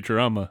episode of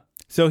Futurama.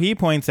 So he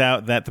points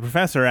out that the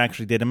professor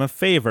actually did him a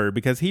favor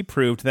because he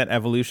proved that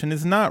evolution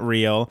is not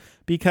real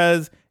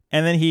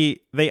and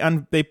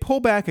then they pull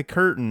back a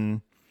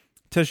curtain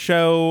to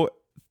show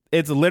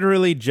it's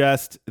literally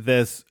just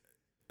this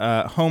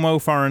Homo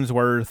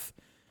Farnsworth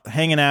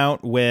hanging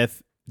out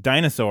with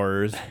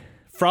dinosaurs,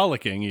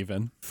 Frolicking,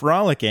 even.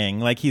 frolicking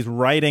like he's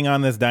riding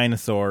on this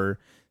dinosaur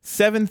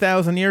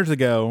 7,000 years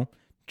ago,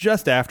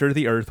 just after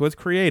the Earth was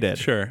created.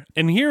 Sure.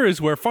 And here is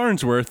where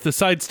Farnsworth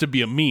decides to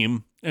be a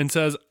meme and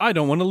says, I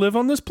don't want to live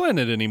on this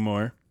planet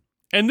anymore.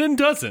 And then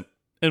doesn't,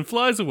 and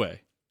flies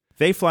away.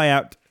 They fly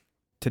out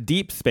to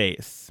deep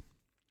space,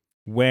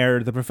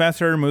 where the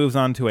professor moves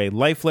on to a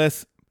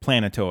lifeless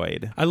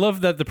planetoid. I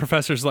love that the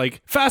professor's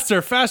like,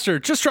 faster, faster,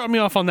 just drop me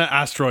off on that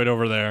asteroid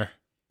over there.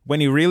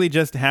 When you really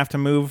just have to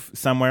move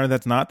somewhere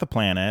that's not the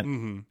planet,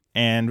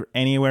 and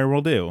anywhere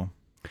will do.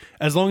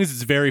 As long as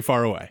it's very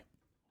far away.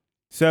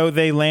 So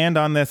they land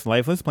on this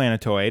lifeless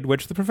planetoid,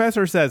 which the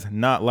professor says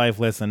not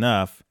lifeless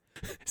enough.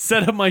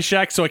 Set up my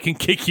shack so I can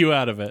kick you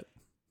out of it.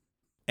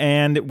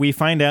 And we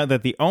find out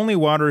that the only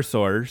water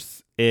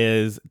source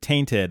is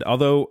tainted.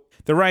 Although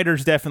the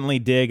writers definitely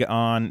dig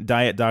on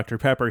Diet Dr.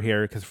 Pepper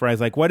here, because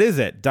Fry's like, what is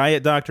it?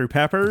 Diet Dr.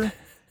 Pepper?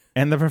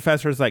 And the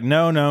professor's like,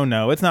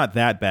 no, it's not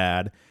that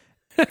bad.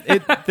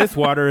 This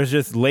water is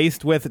just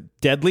laced with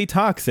deadly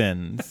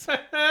toxins.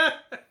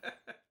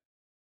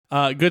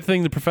 Good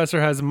thing the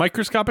professor has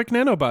microscopic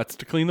nanobots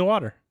to clean the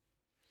water.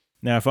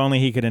 Now, if only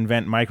he could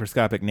invent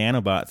microscopic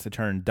nanobots to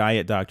turn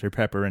Diet Dr.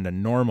 Pepper into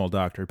normal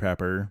Dr.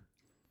 Pepper.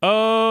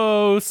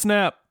 Oh,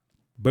 snap.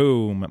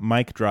 Boom,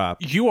 mic drop.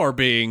 You are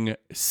being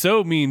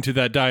so mean to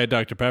that Diet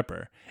Dr.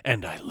 Pepper,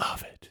 and I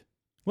love it.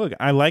 Look,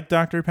 I like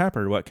Dr.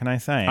 Pepper. What can I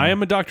say? I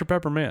am a Dr.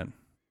 Pepper man.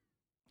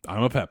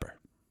 I'm a pepper.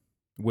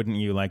 Wouldn't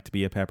you like to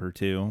be a pepper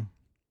too?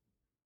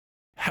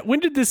 When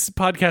did this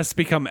podcast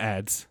become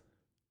ads?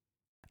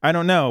 I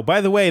don't know.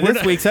 By the way,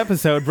 this week's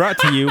episode brought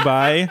to you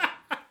by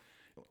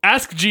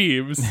Ask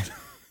Jeeves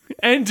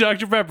and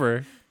Dr.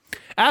 Pepper.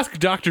 Ask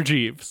Dr.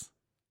 Jeeves.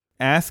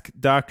 Ask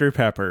Dr.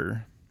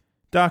 Pepper.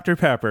 Dr.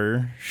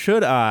 Pepper,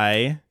 should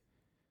I...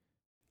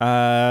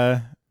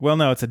 Well,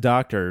 no, it's a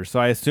doctor, so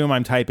I assume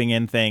I'm typing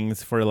in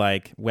things for,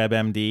 like,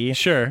 WebMD.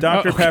 Sure.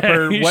 Dr. Oh, okay.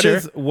 Pepper, Sure.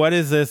 what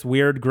is this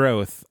weird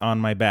growth on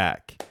my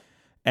back?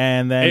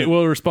 And then It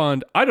will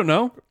respond, I don't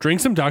know. Drink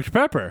some Dr.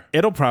 Pepper.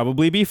 it'll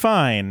probably be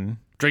fine.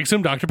 Drink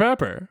some Dr.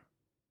 Pepper.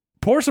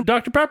 Pour some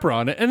Dr. Pepper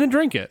on it and then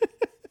drink it.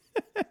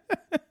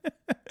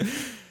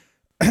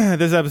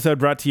 This episode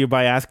brought to you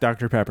by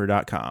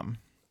AskDrPepper.com.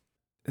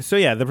 So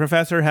yeah, the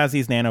professor has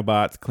these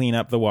nanobots clean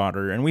up the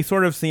water, and we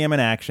sort of see them in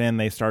action.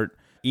 They start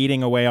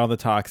eating away all the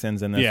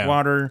toxins in this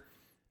water.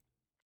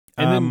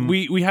 And then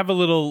we have a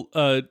little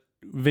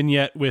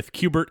vignette with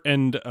Kubert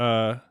and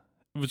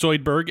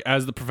Zoidberg,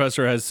 as the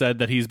professor has said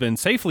that he's been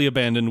safely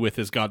abandoned with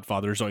his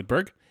godfather,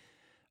 Zoidberg.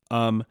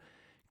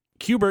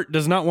 Kubert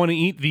does not want to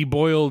eat the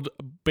boiled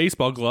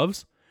baseball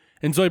gloves.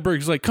 And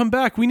Zoidberg's like, come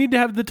back. We need to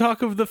have the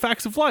talk of the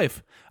facts of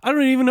life. I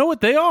don't even know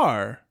what they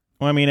are.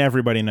 Well, I mean,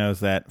 everybody knows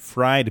that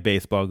fried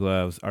baseball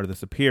gloves are the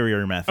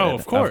superior method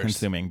of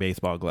consuming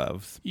baseball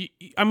gloves.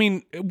 I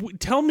mean,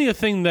 tell me a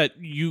thing that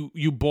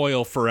you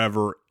boil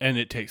forever and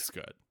it tastes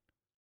good.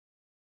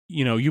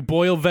 You know, you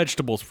boil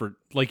vegetables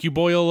you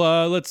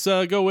boil, let's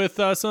go with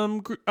some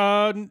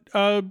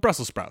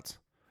Brussels sprouts.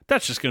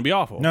 That's just going to be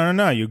awful.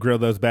 No. You grill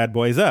those bad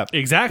boys up.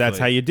 Exactly. That's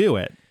how you do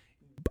it.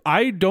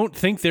 I don't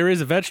think there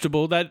is a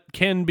vegetable that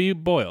can be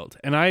boiled.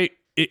 And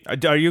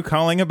Are you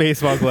calling a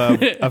baseball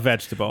glove a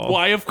vegetable?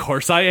 Why, of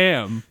course I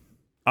am.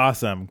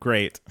 Awesome.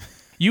 Great.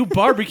 You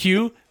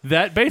barbecue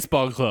that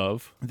baseball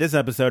glove. This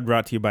episode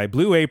brought to you by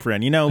Blue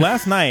Apron. You know,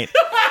 last night,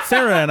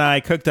 Sarah and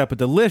I cooked up a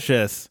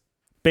delicious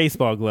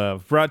baseball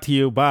glove brought to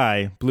you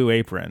by Blue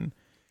Apron.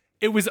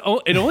 It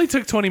only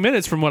took 20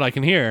 minutes from what I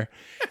can hear.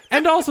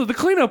 And also, the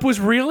cleanup was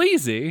real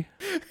easy.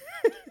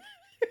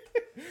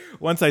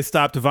 Once I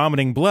stopped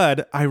vomiting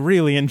blood, I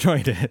really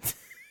enjoyed it.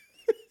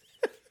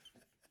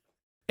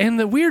 And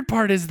the weird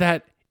part is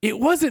that it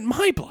wasn't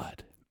my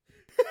blood.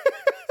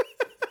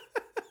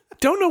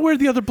 Don't know where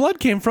the other blood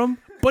came from,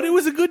 but it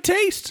was a good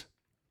taste.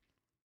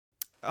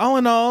 All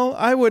in all,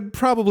 I would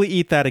probably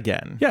eat that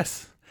again.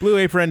 Yes.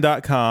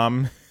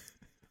 BlueApron.com.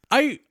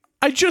 I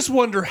just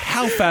wonder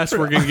how fast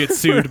we're going to get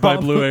sued by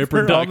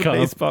BlueApron.com. For all the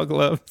baseball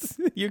gloves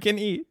you can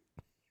eat.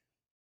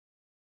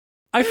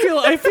 I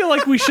feel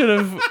like we should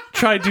have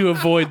tried to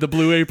avoid the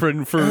Blue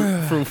Apron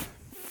for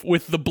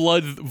with the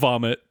blood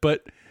vomit,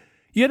 but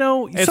you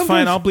know, it's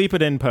fine. I'll bleep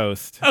it in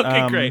post.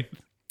 Okay, great.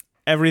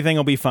 Everything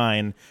will be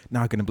fine.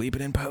 Not going to bleep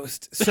it in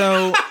post.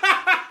 So,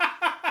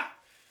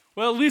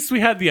 well, at least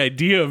we had the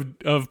idea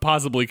of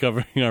possibly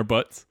covering our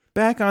butts.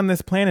 Back on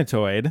this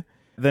planetoid,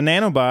 the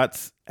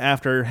nanobots,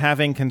 after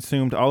having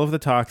consumed all of the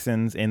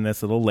toxins in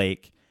this little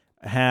lake,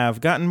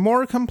 have gotten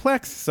more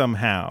complex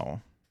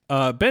somehow.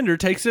 Bender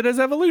takes it as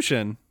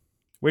evolution,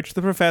 which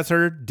the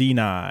professor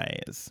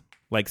denies,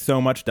 like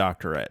so much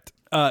doctorate.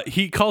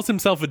 He calls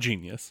himself a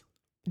genius.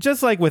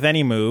 Just like with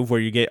any move where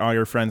you get all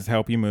your friends to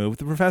help you move,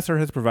 the professor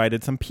has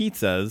provided some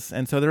pizzas,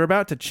 and so they're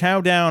about to chow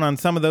down on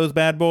some of those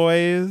bad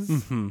boys.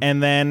 Mm-hmm.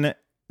 And then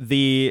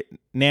the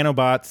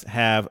nanobots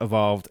have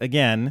evolved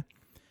again.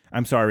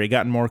 I'm sorry,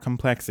 gotten more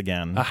complex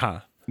again. Uh-huh.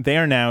 They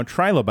are now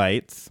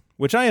trilobites,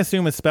 which I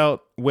assume is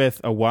spelt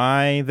with a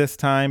Y this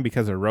time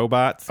because they're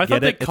robots. I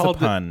thought It's a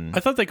pun. I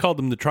thought they called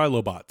them the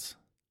trilobots.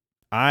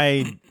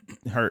 I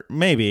heard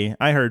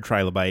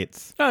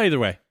trilobites. Either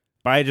way.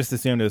 But I just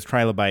assumed it was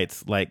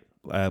trilobites, like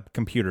a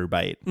computer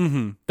byte.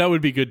 Mm-hmm. That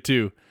would be good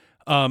too.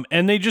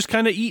 And they just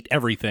kind of eat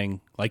everything,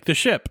 like the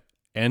ship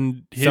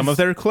and some of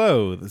their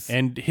clothes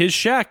and his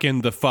shack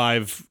and the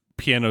 5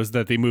 pianos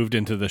that they moved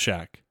into the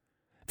shack.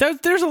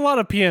 There's a lot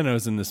of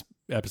pianos in this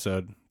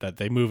episode that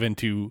they move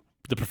into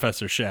the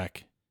professor's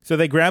shack. So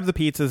they grab the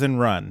pizzas and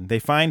run. They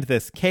find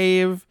this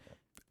cave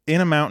in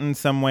a mountain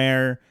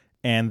somewhere,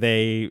 and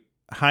they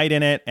hide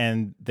in it,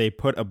 and they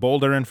put a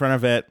boulder in front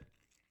of it,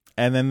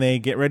 and then they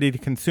get ready to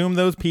consume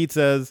those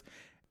pizzas,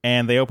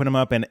 and they open them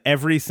up, and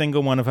every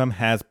single one of them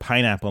has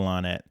pineapple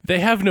on it. They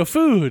have no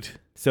food.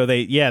 So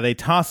they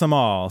toss them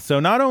all. So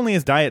not only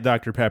is Diet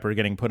Dr. Pepper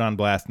getting put on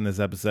blast in this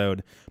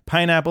episode,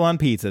 pineapple on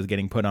pizza is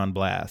getting put on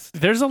blast.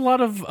 There's a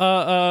lot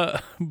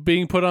of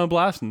being put on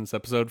blast in this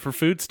episode for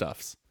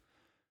foodstuffs.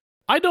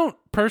 I don't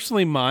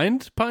personally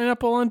mind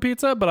pineapple on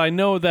pizza, but I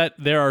know that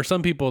there are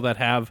some people that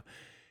have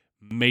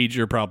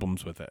major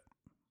problems with it.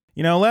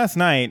 You know, last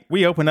night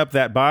we opened up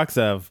that box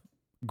of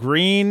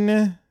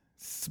green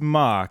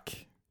smock.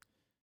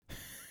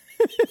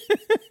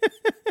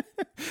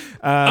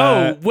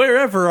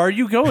 Wherever are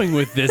you going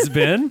with this,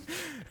 Ben?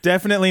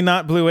 Definitely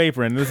not Blue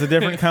Apron. This is a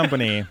different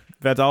company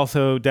that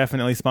also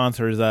definitely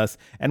sponsors us.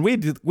 And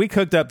we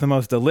cooked up the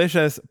most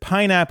delicious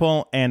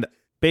pineapple and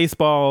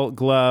baseball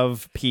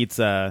glove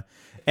pizza.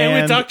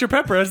 And with Dr.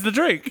 Pepper as the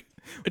drink.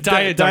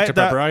 Diet Dr.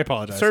 Pepper, I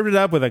apologize. Served it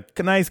up with a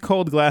nice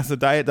cold glass of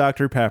Diet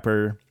Dr.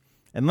 Pepper.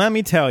 And let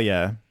me tell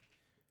you,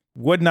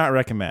 would not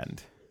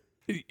recommend.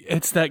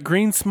 It's that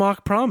green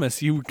smock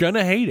promise. You're going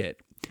to hate it.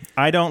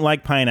 I don't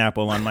like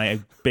pineapple on my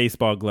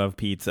baseball glove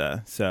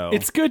pizza, so...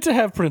 It's good to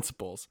have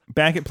principles.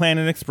 Back at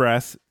Planet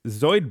Express,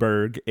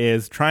 Zoidberg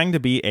is trying to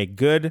be a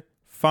good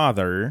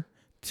father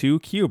to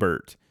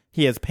Q*bert.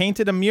 He has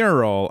painted a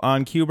mural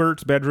on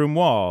Q*bert's bedroom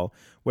wall,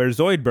 where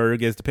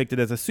Zoidberg is depicted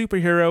as a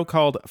superhero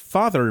called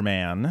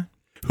Fatherman,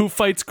 who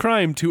fights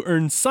crime to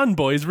earn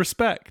Sunboy's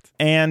respect.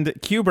 And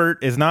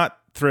Q*bert is not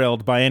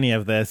thrilled by any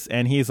of this,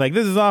 and he's like,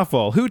 this is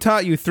awful. Who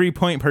taught you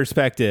 3-point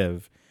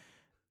perspective?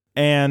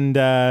 And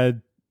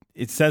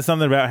it says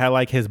something about how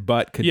like his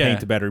butt could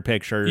paint a better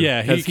picture.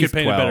 Yeah, he could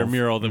paint 12. a better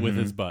mural than with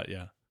his butt,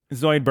 yeah.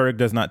 Zoidberg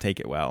does not take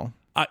it well.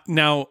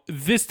 Now,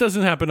 this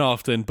doesn't happen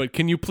often, but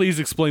can you please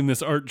explain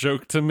this art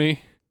joke to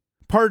me?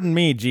 Pardon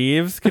me,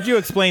 Jeeves. Could you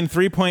explain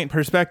 3-point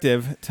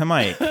perspective to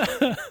Mike?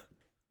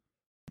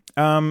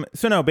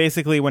 So no,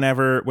 basically when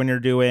you're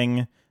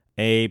doing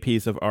a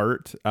piece of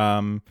art,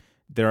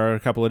 there are a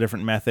couple of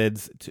different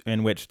methods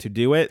in which to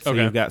do it. So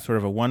you've got sort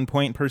of a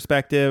 1-point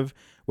perspective,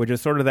 which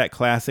is sort of that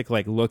classic,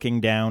 like looking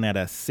down at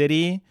a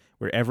city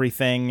where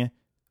everything,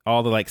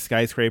 all the like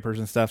skyscrapers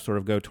and stuff sort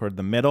of go toward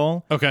the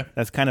middle. Okay.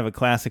 That's kind of a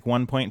classic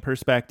 1-point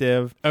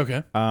perspective.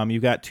 Okay.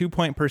 You've got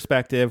 2-point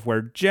perspective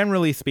where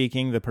generally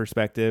speaking, the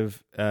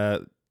perspective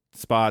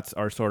spots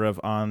are sort of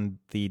on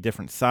the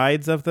different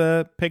sides of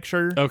the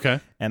picture. Okay.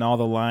 And all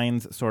the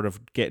lines sort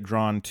of get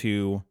drawn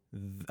to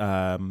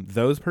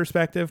those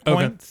perspective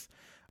points.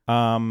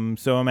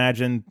 So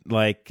imagine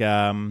like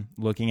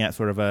looking at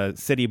sort of a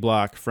city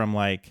block from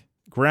like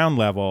ground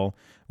level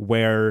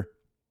where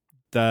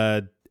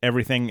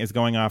everything is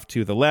going off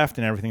to the left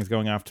and everything is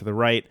going off to the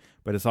right,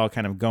 but it's all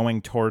kind of going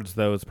towards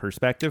those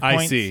perspective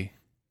points. I see.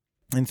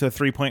 And so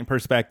 3-point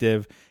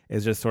perspective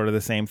is just sort of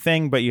the same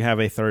thing, but you have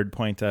a third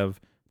point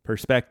of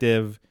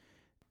perspective.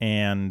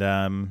 And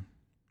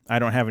I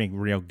don't have any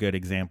real good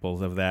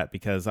examples of that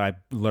because I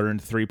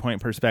learned 3-point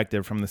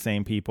perspective from the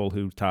same people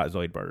who taught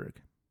Zoidberg.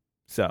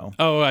 So.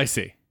 Oh, I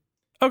see.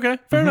 Okay,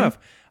 fair enough.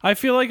 I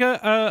feel like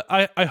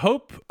I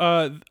hope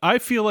I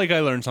feel like I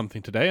learned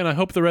something today, and I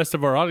hope the rest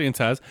of our audience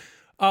has.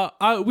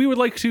 We would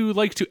like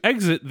to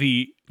exit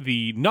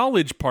the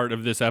knowledge part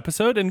of this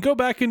episode and go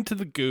back into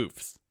the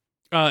goofs.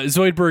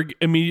 Zoidberg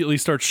immediately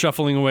starts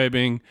shuffling away,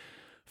 being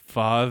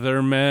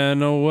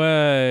Fatherman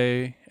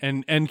away,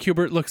 and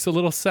Q*bert looks a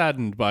little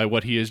saddened by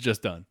what he has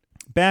just done.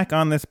 Back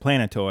on this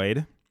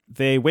planetoid,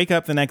 they wake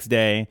up the next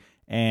day.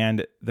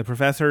 And the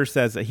professor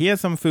says that he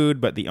has some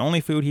food, but the only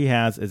food he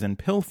has is in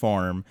pill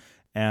form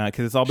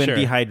because it's all been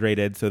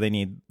dehydrated, so they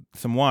need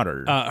some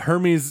water.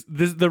 Hermes,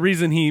 the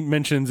reason he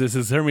mentions this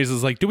is Hermes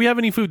is like, do we have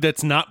any food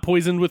that's not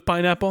poisoned with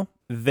pineapple?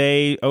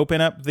 They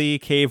open up the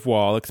cave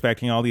wall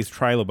expecting all these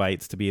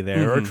trilobites to be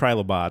there, or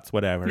trilobots,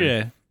 whatever.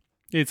 Yeah,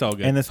 it's all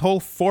good. And this whole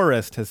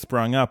forest has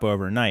sprung up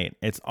overnight.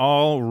 It's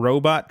all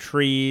robot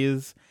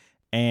trees,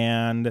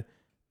 and...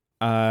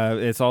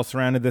 it's all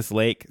surrounded this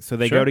lake. So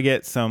they go to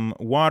get some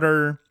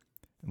water.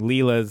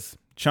 Leela's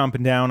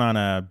chomping down on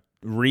a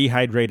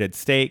rehydrated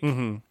steak.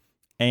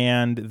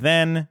 And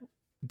then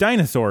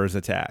dinosaurs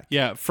attack.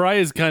 Yeah, Fry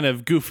is kind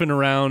of goofing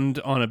around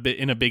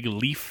in a big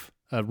leaf,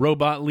 a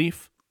robot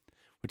leaf,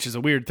 which is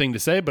a weird thing to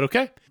say, but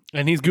okay.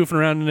 And he's goofing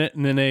around in it,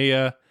 and then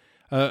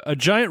a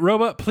giant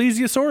robot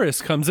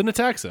plesiosaurus comes and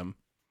attacks him.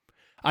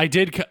 I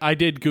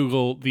did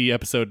Google the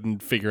episode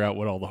and figure out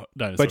what all the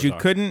dinosaurs are. But you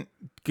couldn't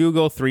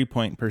Google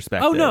 3-point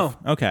perspective. Oh, no.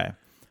 Okay.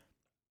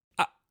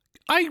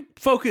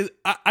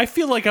 I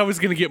feel like I was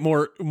going to get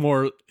more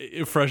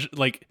fresh.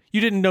 Like,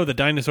 you didn't know the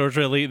dinosaurs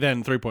really,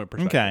 then 3-point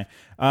perspective. Okay.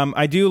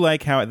 I do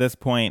like how at this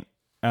point,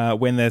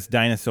 when this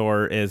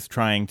dinosaur is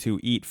trying to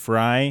eat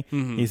Fry,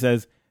 he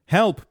says,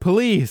 "Help,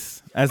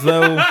 police," as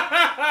though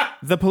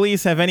the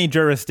police have any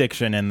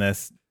jurisdiction in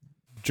this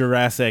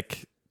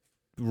Jurassic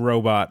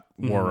robot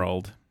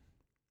world.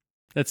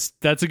 That's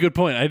a good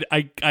point.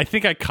 I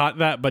think I caught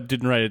that but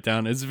didn't write it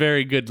down. It's a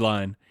very good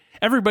line.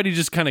 Everybody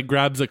just kind of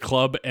grabs a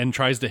club and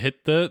tries to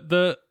hit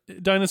the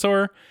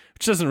dinosaur,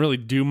 which doesn't really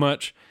do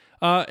much.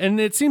 And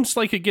it seems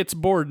like it gets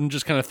bored and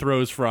just kind of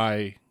throws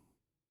Fry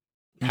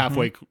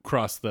halfway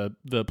across the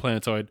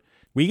planetoid.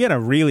 We get a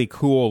really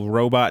cool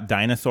robot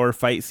dinosaur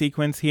fight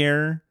sequence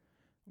here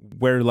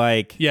where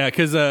like... Yeah,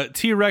 because a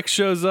T-Rex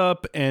shows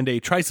up and a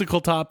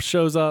Triceratops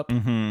shows up,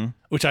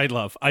 which I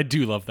love. I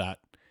do love that.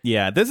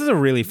 Yeah, this is a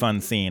really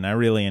fun scene. I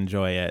really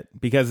enjoy it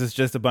because it's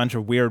just a bunch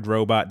of weird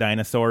robot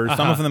dinosaurs,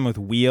 some of them with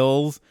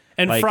wheels.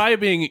 And like, Fry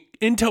being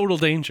in total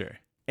danger.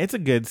 It's a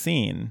good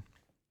scene.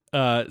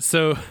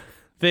 So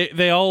they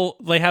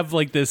have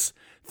like this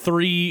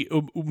 3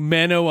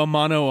 mano a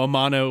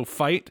mano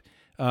fight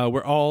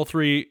where all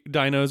 3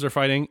 dinos are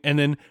fighting, and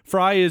then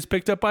Fry is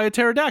picked up by a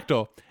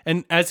pterodactyl.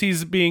 And as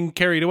he's being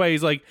carried away,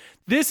 he's like,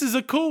 "This is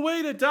a cool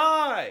way to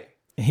die."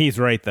 He's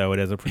right, though. It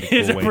is a pretty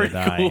cool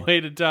cool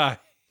way to die.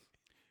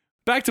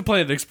 Back to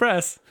Planet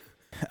Express.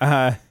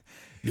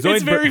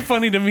 It's very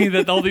funny to me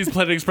that all these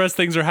Planet Express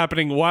things are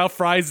happening while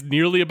Fry's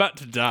nearly about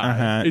to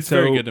die. It's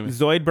very good to me.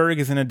 Zoidberg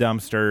is in a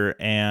dumpster,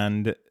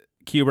 and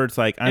Q*bert's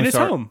like,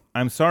 home.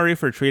 I'm sorry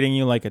for treating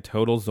you like a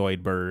total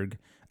Zoidberg.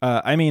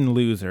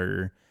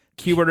 Loser.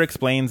 Q*bert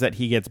explains that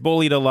he gets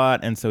bullied a lot,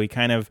 and so he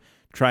kind of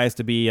tries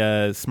to be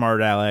a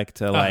smart aleck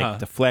to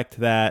deflect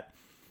that.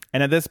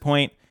 And at this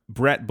point,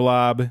 Brett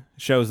Blob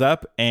shows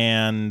up,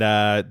 and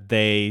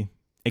they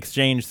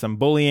exchange some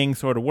bullying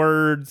sort of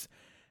words.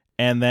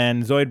 And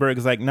then Zoidberg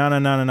is like,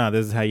 no,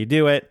 this is how you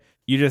do it.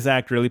 You just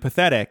act really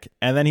pathetic.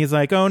 And then he's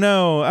like, oh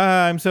no,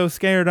 I'm so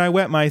scared I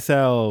wet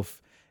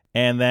myself.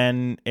 And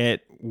then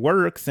it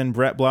works, and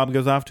Brett Blob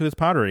goes off to his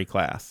pottery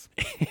class.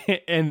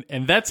 and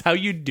that's how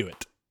you do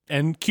it.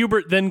 And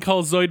Q*bert then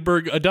calls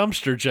Zoidberg a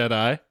dumpster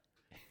Jedi.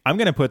 I'm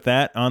going to put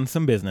that on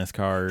some business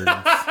cards.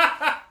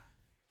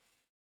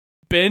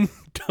 Ben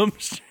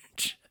Dumpster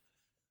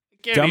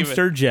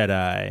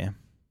Jedi.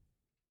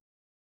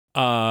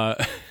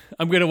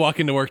 I'm going to walk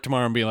into work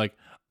tomorrow and be like,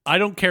 I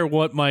don't care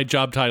what my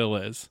job title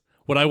is.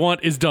 What I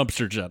want is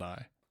Dumpster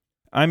Jedi.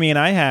 I mean,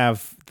 I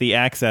have the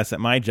access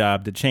at my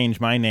job to change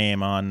my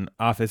name on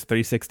Office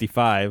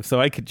 365, so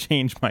I could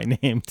change my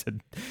name to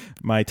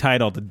my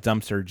title to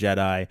Dumpster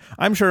Jedi.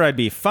 I'm sure I'd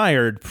be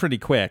fired pretty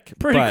quick.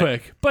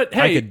 But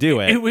hey, I could do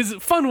it. It was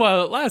fun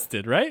while it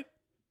lasted, right?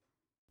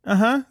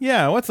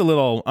 Yeah. What's a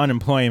little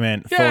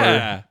unemployment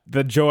for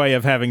the joy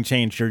of having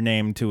changed your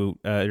name to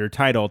your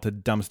title to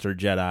Dumpster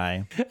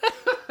Jedi?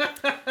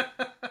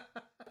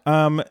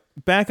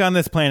 Back on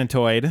this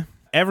planetoid,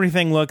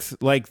 everything looks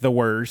like the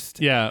worst.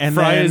 Yeah, and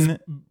Fry then is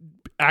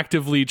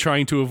actively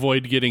trying to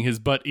avoid getting his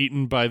butt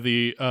eaten by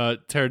the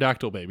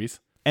pterodactyl babies.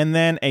 And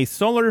then a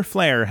solar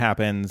flare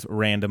happens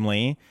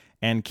randomly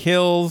and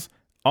kills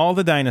all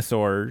the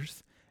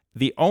dinosaurs.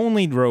 The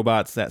only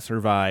robots that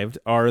survived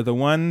are the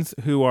ones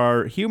who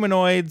are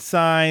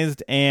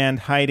humanoid-sized and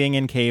hiding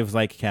in caves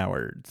like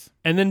cowards.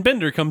 And then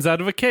Bender comes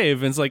out of a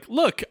cave and is like,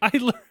 look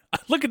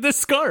at this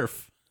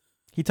scarf.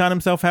 He taught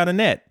himself how to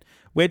knit,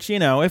 which,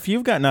 if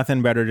you've got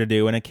nothing better to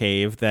do in a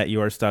cave that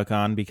you are stuck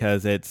on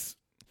because it's...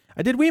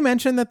 Did we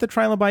mention that the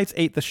trilobites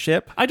ate the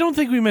ship? I don't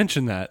think we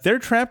mentioned that. They're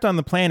trapped on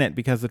the planet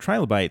because the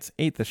trilobites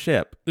ate the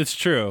ship. It's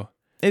true.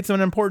 It's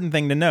an important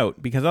thing to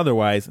note because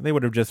otherwise they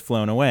would have just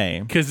flown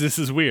away. Because this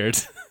is weird.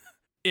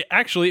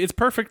 It's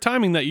perfect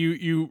timing that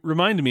you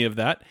reminded me of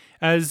that.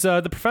 As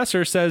the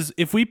professor says,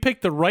 if we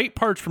pick the right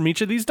parts from each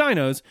of these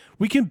dinos,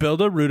 we can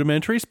build a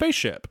rudimentary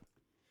spaceship.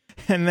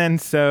 And then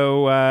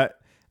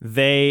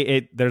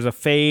there's a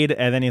fade,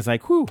 and then he's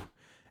like, whew,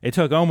 it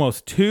took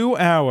almost 2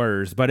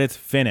 hours, but it's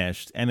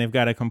finished. And they've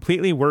got a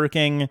completely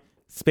working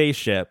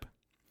spaceship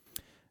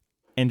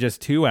in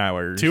just 2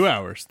 hours. 2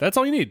 hours. That's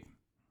all you need.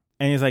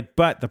 And he's like,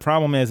 but the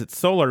problem is it's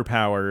solar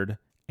powered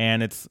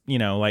and it's,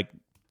 like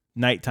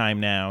nighttime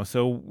now.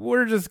 So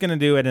we're just going to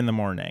do it in the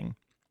morning.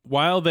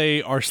 While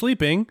they are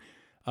sleeping,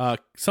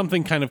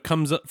 something kind of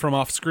comes up from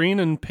off screen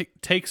and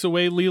takes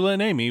away Leela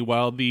and Amy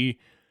while the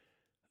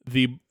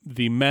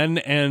men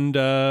and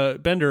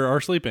Bender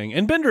are sleeping.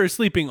 And Bender is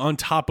sleeping on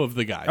top of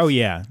the guys. Oh,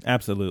 yeah,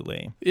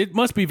 absolutely. It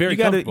must be very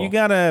comfortable. You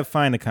gotta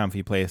find a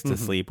comfy place to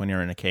sleep when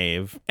you're in a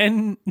cave.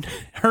 And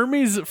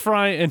Hermes,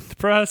 Fry, and the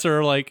professor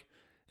are like,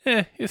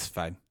 it's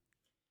fine.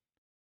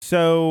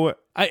 So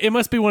it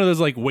must be one of those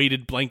like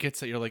weighted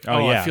blankets that you're like, yeah.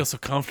 I feel so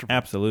comfortable.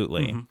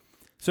 Absolutely. Mm-hmm.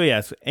 So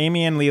yes,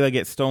 Amy and Leela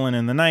get stolen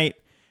in the night.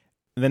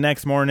 The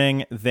next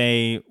morning,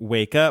 they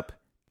wake up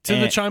to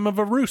the chime of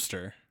a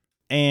rooster.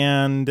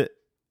 And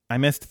I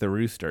missed the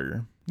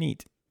rooster.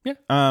 Neat.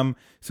 Yeah.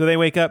 So they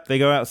wake up, they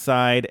go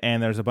outside,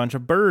 and there's a bunch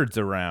of birds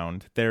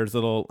around. There's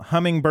little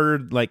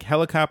hummingbird, like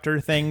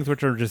helicopter things,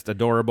 which are just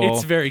adorable.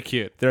 It's very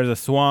cute. There's a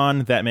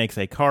swan that makes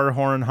a car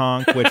horn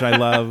honk, which I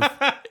love.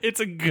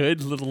 It's a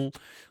good little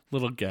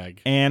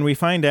gag. And we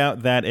find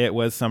out that it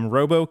was some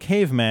robo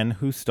cavemen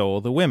who stole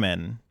the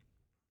women.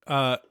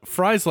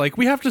 Fry's like,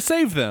 we have to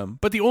save them,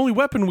 but the only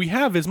weapon we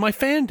have is my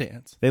fan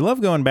dance. They love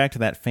going back to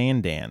that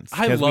fan dance.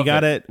 I love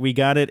it. We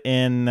got it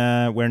in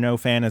Where No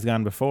Fan Has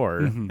Gone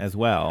Before as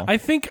well. I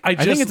think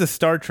it's a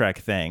Star Trek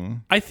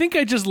thing. I think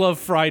I just love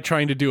Fry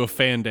trying to do a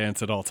fan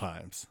dance at all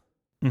times.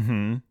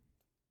 Mm-hmm.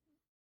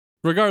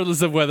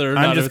 Regardless of whether or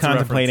not I'm just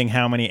contemplating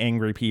how many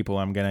angry people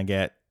I'm going to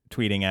get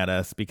tweeting at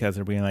us because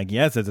they're being like,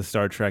 yes, it's a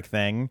Star Trek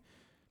thing.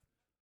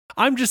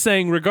 I'm just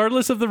saying,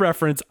 regardless of the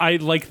reference, I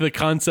like the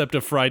concept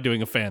of Fry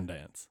doing a fan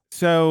dance.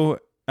 So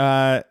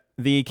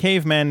the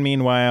cavemen,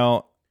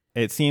 meanwhile,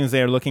 it seems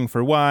they're looking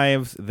for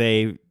wives.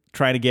 They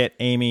try to get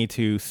Amy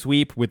to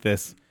sweep with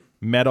this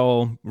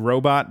metal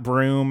robot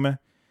broom.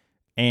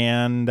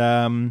 And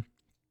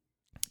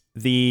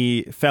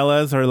the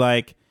fellas are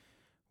like,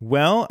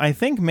 well, I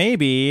think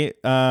maybe,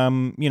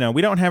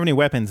 we don't have any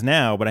weapons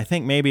now, but I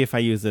think maybe if I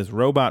use this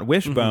robot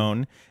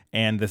wishbone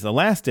and this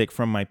elastic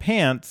from my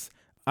pants,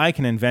 I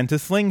can invent a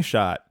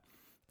slingshot.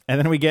 And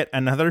then we get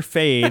another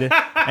fade,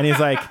 and he's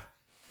like,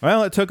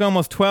 well, it took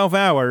almost 12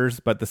 hours,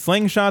 but the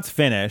slingshot's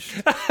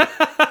finished.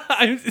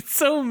 It's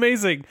so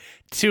amazing.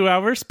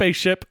 2-hour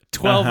spaceship,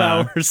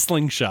 12-hour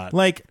slingshot.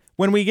 Like,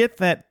 when we get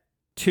that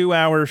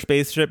 2-hour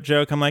spaceship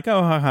joke, I'm like,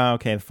 oh, haha,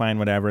 okay, fine,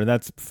 whatever.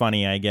 That's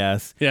funny, I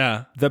guess.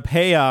 Yeah. The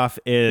payoff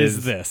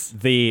is this.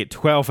 The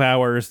 12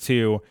 hours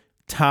to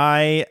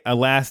tie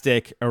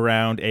elastic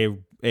around a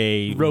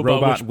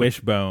robot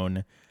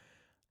wishbone.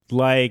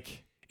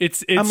 Like,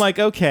 it's I'm like,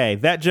 okay,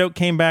 that joke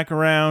came back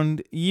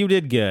around. You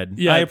did good.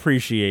 Yeah. I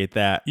appreciate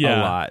that a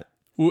lot.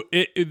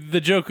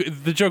 The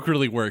joke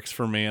really works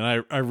for me,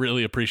 and I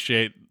really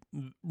appreciate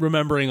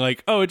remembering,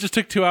 like, oh, it just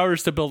took 2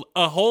 hours to build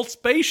a whole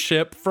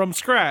spaceship from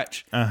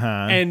scratch.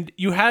 And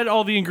you had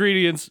all the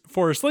ingredients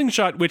for a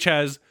slingshot, which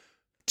has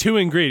 2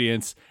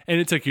 ingredients, and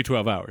it took you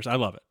 12 hours. I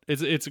love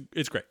it.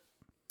 It's great.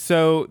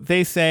 So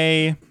they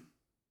say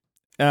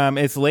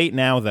it's late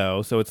now,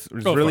 though, so it's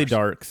really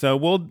dark. So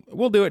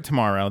we'll do it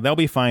tomorrow. They'll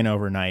be fine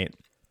overnight.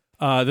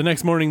 The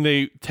next morning,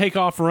 they take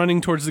off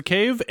running towards the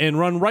cave and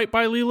run right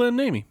by Leela and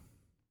Amy.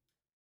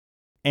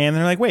 And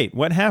they're like, wait,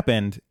 what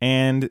happened?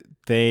 And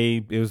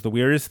it was the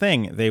weirdest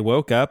thing. They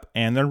woke up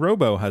and their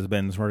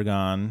robo-husbands were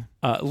gone.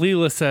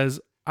 Leela says,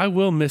 I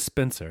will miss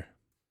Spencer.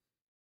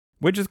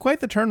 Which is quite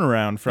the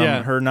turnaround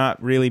from her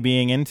not really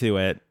being into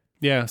it.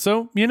 Yeah,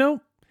 so,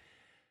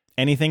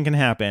 anything can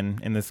happen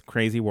in this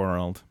crazy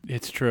world.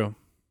 It's true.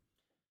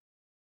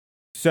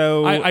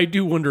 So I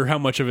do wonder how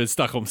much of it's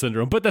Stockholm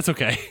Syndrome, but that's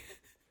okay.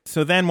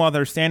 So then while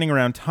they're standing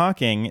around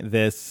talking,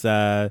 this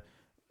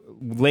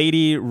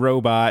lady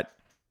robot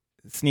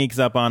sneaks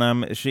up on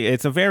them.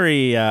 It's a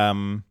very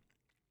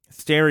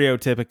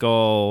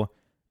stereotypical.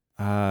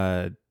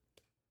 What's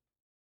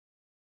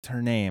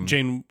her name?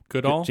 Jane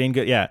Goodall. Jane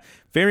Good. Yeah,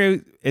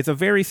 it's a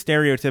very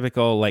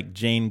stereotypical like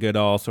Jane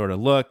Goodall sort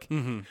of look.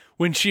 Mm-hmm.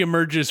 When she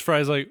emerges,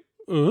 Fry's like,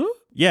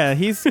 yeah,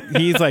 he's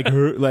like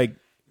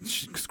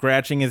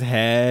scratching his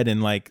head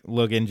and like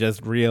looking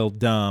just real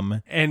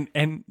dumb.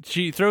 And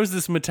she throws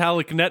this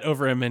metallic net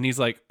over him, and he's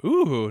like,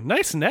 ooh,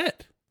 nice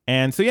net.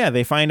 And so yeah,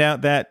 they find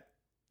out that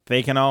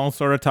they can all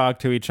sort of talk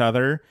to each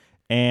other,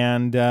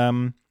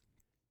 and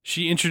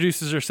she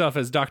introduces herself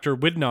as Dr.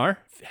 Widnar.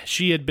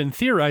 She had been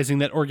theorizing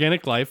that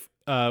organic life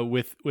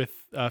with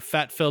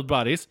fat-filled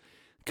bodies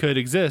could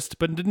exist,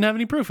 but didn't have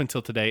any proof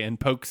until today, and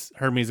pokes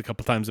Hermes a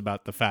couple times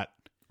about the fat.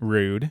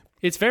 Rude.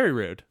 It's very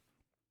rude.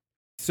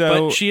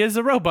 So, but she is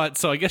a robot,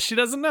 so I guess she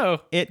doesn't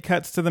know. It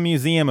cuts to the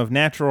Museum of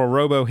Natural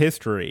Robo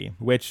History,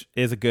 which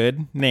is a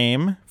good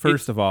name,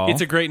 first of all.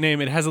 It's a great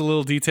name. It has a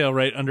little detail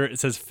right under it. It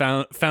says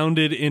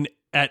founded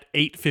at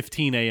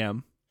 8:15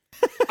 a.m.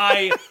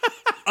 I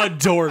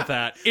adore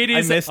that. It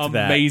is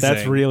amazing.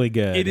 That's really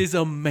good. It is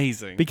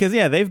amazing. Because,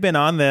 yeah, they've been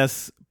on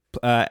this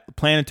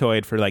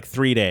planetoid for like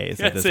 3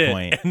 days at this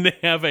point. And they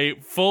have a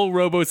full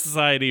robo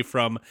society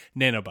from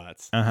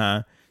nanobots.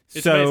 Uh-huh.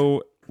 So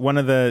amazing. One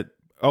of the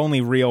only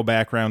real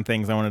background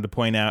things I wanted to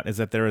point out is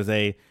that there is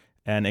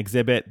an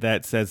exhibit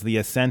that says The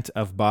Ascent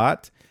of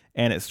Bot,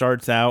 and it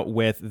starts out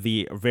with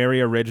the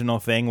very original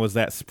thing was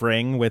that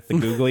spring with the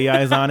googly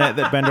eyes on it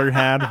that Bender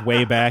had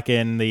way back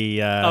in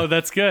the oh,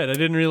 that's good. I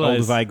didn't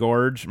realize. Olduvai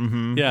Gorge.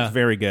 Mm-hmm. Yeah. It's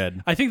very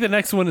good. I think the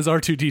next one is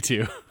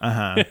R2-D2.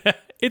 Uh-huh.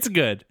 It's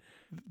good.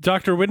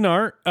 Dr.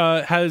 Widnar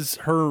has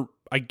her,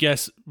 I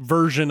guess,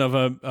 version of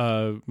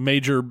a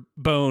major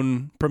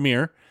bone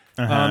premiere.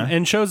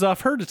 And shows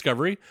off her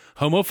discovery,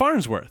 Homo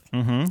Farnsworth.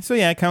 Mm-hmm. So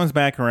yeah, it comes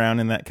back around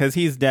in that because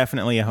he's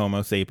definitely a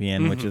Homo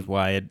sapien, which is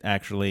why it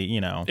actually,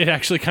 it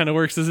actually kind of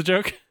works as a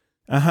joke.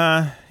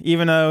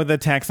 Even though the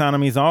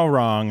taxonomy's all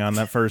wrong on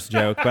that first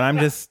joke, but I'm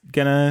just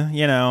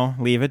gonna,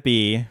 leave it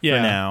be for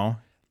now.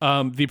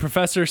 The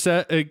professor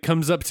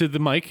comes up to the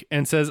mic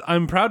and says,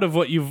 "I'm proud of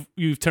what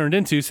you've turned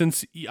into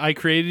since I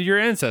created your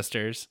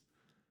ancestors."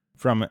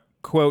 From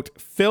quote,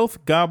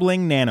 filth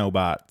gobbling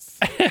nanobots.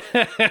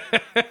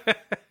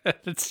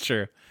 That's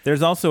true.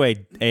 There's also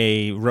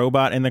a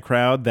robot in the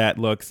crowd that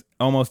looks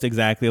almost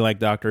exactly like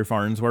Dr.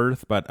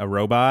 Farnsworth, but a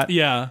robot.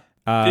 Yeah,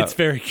 it's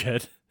very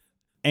good.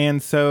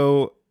 And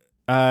so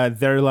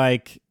they're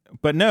like,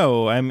 but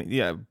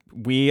no,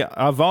 we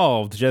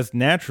evolved just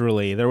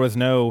naturally. There was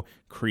no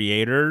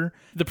creator.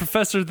 The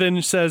professor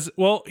then says,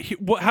 well,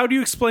 how do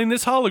you explain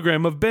this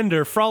hologram of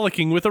Bender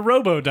frolicking with a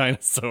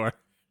robo-dinosaur?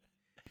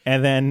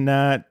 And then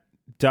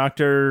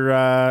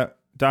Dr.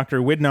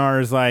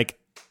 Widnar is like,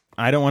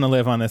 I don't want to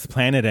live on this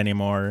planet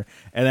anymore.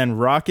 And then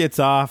rockets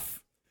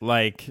off,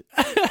 like,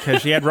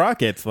 because she had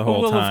rockets the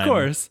whole time. Well, of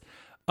course.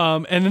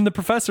 And then the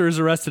professor is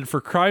arrested for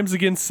crimes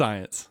against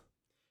science.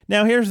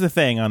 Now, here's the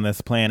thing on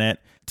this planet.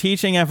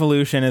 Teaching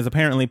evolution is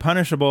apparently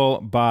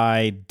punishable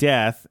by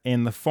death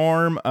in the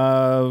form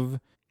of...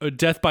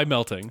 Death by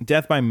melting.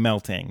 Death by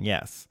melting,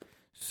 yes.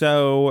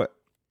 So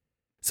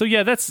So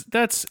yeah,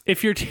 that's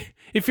if you're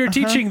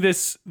teaching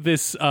this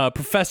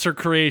professor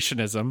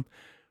creationism,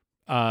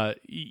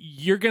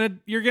 you're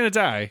gonna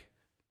die.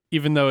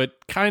 Even though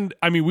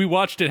we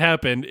watched it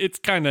happen. It's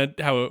kind of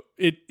how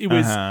it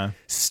was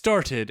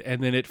started,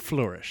 and then it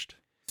flourished.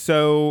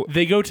 So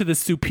they go to the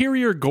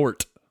Superior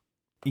Gort.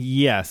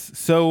 Yes.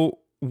 So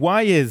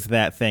why is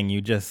that thing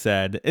you just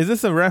said? Is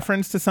this a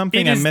reference to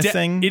something I'm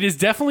missing? It is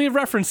definitely a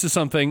reference to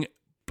something,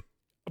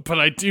 but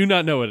I do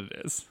not know what it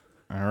is.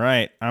 All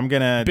right. I'm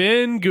going to...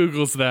 Ben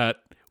Googles that.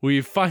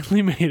 We've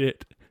finally made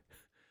it.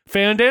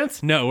 Fan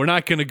dance? No, we're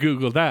not going to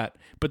Google that.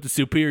 But the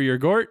Superior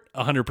Gort?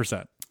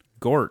 100%.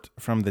 Gort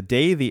from The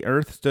Day the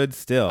Earth Stood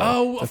Still.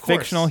 Oh, of a course.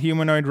 fictional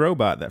humanoid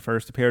robot that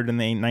first appeared in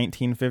the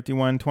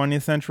 1951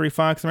 20th Century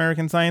Fox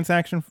American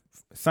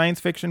science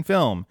fiction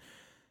film.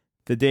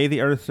 The Day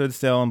the Earth Stood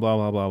Still and blah,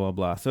 blah, blah, blah,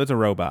 blah. So it's a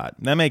robot.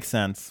 That makes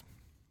sense.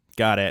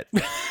 Got it.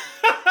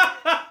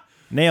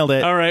 Nailed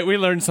it. All right, we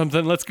learned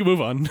something. Let's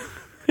move on.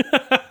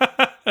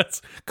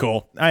 That's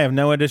cool. I have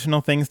no additional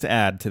things to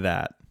add to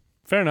that.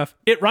 Fair enough.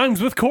 It rhymes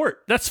with court.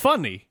 That's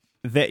funny.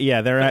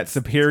 They're at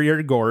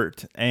Superior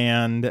Gort,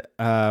 and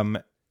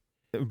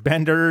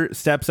Bender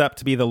steps up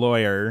to be the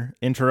lawyer,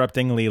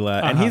 interrupting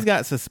Leela, and he's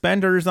got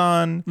suspenders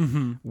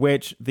on,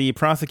 which the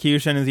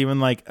prosecution is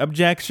even like,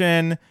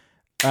 objection,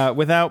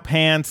 without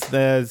pants,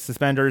 the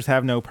suspenders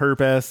have no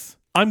purpose.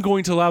 I'm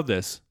going to allow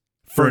this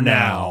for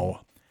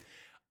now.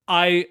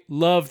 I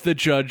love the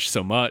judge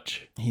so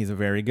much. He's a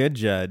very good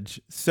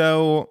judge.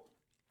 So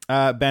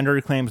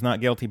Bender claims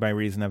not guilty by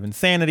reason of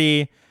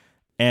insanity.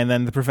 And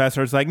then the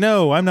professor's like,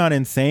 no, I'm not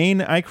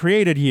insane. I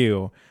created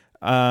you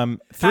 3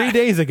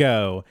 days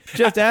ago.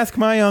 Just ask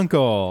my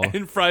uncle.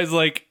 And Fry's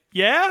like,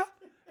 yeah?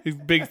 His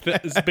big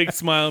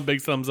smile and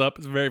big thumbs up.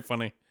 It's very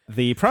funny.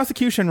 The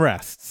prosecution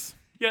rests.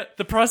 Yeah,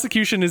 the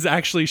prosecution is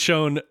actually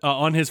shown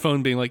on his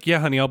phone being like, yeah,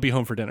 honey, I'll be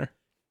home for dinner.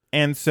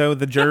 And so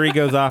the jury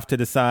goes off to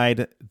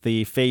decide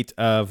the fate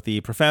of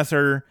the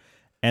professor.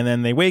 And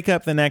then they wake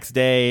up the next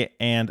day,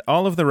 and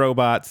all of the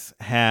robots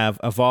have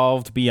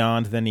evolved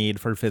beyond the need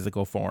for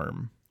physical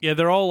form. Yeah,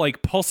 they're all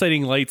like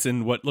pulsating lights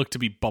and what look to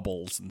be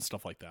bubbles and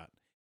stuff like that.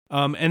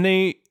 And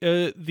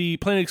the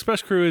Planet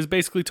Express crew is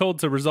basically told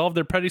to resolve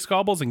their petty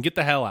squabbles and get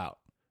the hell out.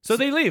 So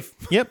they leave.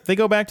 Yep, they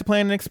go back to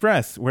Planet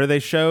Express, where they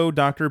show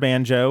Dr.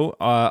 Banjo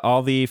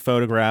all the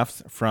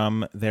photographs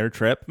from their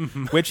trip,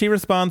 which he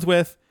responds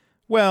with,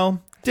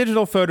 well,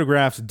 digital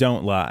photographs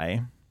don't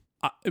lie.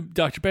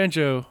 Dr.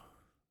 Banjo...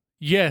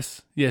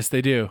 Yes, they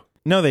do.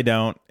 No, they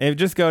don't.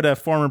 Just go to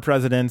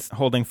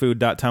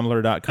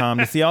formerpresidentsholdingfood.tumblr.com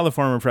to see all the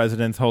former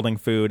presidents holding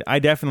food. I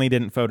definitely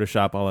didn't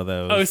Photoshop all of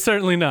those. Oh,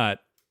 certainly not.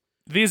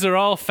 These are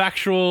all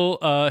factual,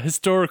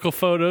 historical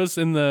photos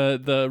in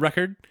the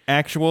record.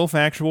 Actual,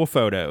 factual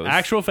photos.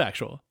 Actual,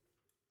 factual.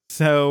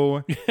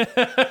 So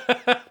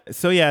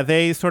yeah,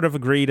 they sort of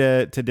agree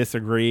to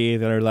disagree.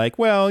 They're like,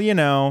 well,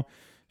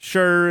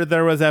 sure,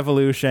 there was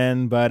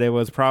evolution, but it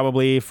was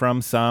probably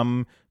from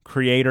some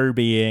creator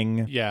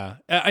being. Yeah.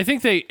 I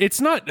think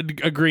it's not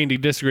agreeing to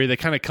disagree. They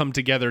kind of come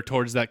together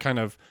towards that kind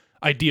of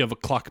idea of a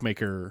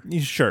clockmaker.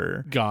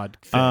 Sure. God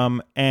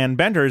thing. And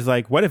Bender's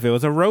like, what if it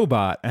was a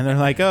robot? And they're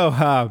like,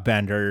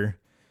 Bender.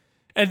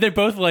 And they're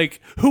both like,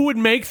 who would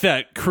make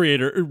that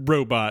creator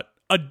robot?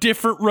 A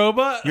different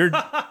robot?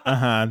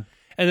 And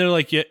they're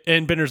like, yeah.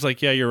 And Bender's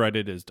like, yeah, you're right.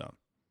 It is dumb.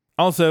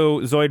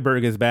 Also,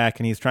 Zoidberg is back,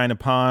 and he's trying to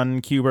pawn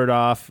Q*bert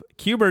off.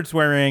 Q*bert's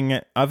wearing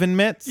oven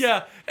mitts.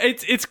 Yeah,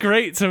 it's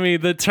great to me,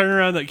 the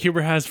turnaround that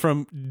Q*bert has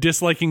from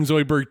disliking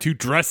Zoidberg to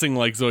dressing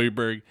like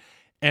Zoidberg.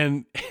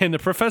 And the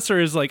professor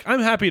is like,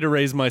 I'm happy to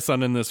raise my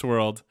son in this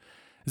world.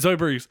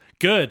 Zoidberg's,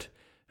 good.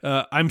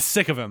 I'm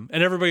sick of him.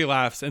 And everybody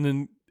laughs,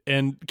 and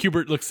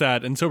Q*bert looks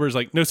sad, and Zoidberg's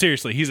like, no,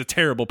 seriously, he's a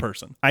terrible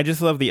person. I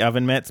just love the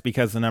oven mitts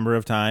because the number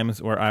of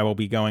times where I will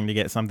be going to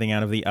get something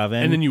out of the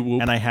oven, and then you whoop,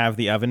 and I have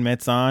the oven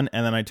mitts on,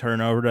 and then I turn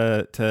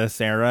over to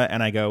Sarah,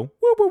 and I go,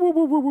 whoop, whoop, whoop,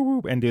 whoop, whoop,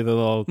 whoop, and do the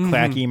little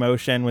clacky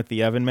motion with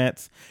the oven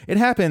mitts. It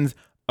happens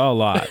a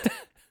lot.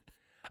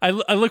 I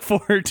look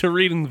forward to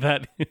reading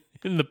that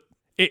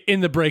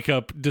in the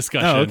breakup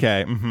discussion. Oh,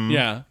 okay. Mm-hmm.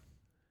 Yeah.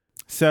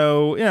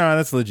 So,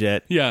 that's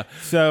legit. Yeah.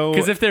 So,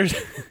 because if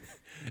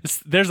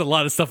there's a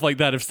lot of stuff like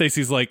that. If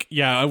Stacy's like,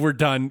 yeah, we're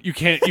done. You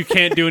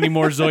can't do any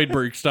more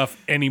Zoidberg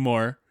stuff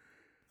anymore.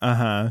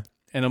 And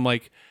I'm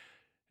like,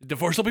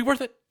 divorce will be worth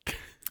it.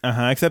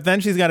 Except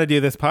then she's got to do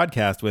this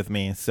podcast with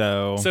me.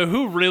 So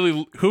who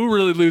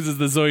really loses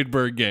the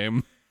Zoidberg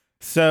game?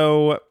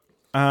 So,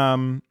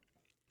 so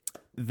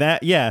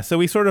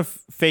we sort of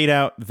fade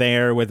out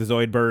there with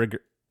Zoidberg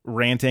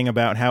ranting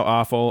about how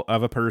awful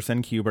of a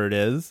person Q*bert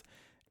is.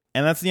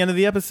 And that's the end of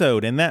the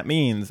episode. And that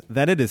means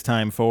that it is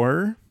time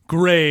for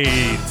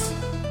grades.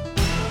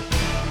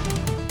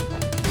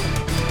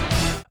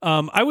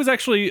 I was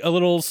actually a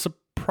little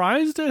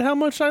surprised at how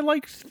much I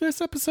liked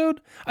this episode.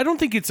 I don't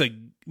think it's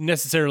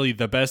necessarily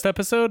the best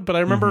episode, but I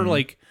remember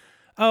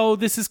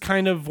this is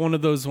kind of one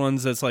of those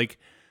ones that's like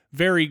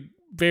very,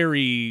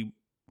 very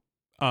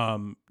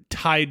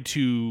tied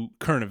to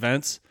current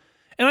events.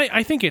 And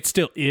I think it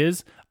still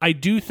is. I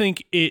do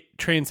think it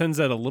transcends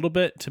that a little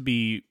bit to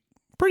be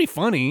pretty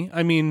funny.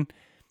 I mean,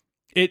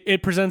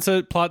 it presents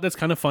a plot that's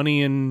kind of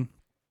funny, and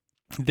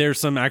there's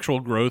some actual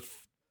growth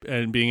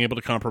and being able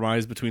to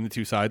compromise between the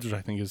two sides, which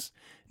I think is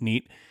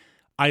neat.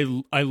 I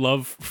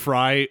love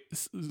Fry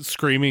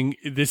screaming,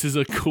 "This is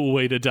a cool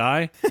way to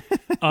die,"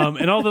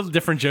 and all the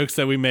different jokes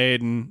that we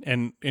made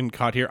and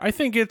caught here. I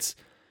think it's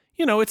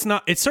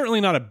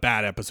certainly not a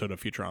bad episode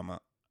of Futurama.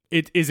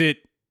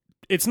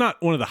 It's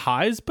not one of the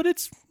highs, but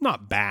it's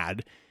not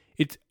bad.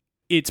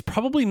 It's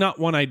probably not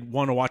one I'd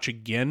want to watch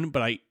again,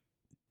 but I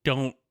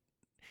don't.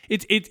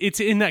 It's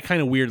in that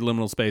kind of weird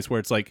liminal space where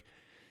it's like,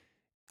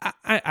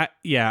 I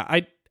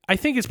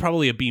think it's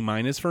probably a B-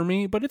 for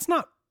me, but it's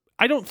not.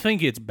 I don't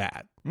think it's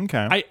bad.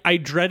 Okay. I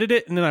dreaded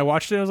it, and then I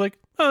watched it, and I was like,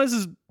 oh,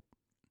 this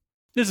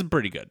is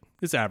pretty good.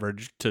 It's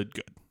average to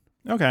good.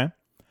 Okay.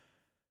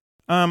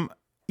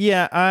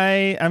 Yeah,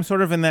 I'm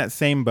sort of in that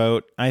same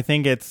boat. I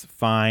think it's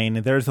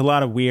fine. There's a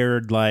lot of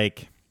weird,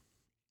 like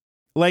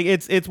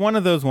it's one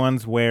of those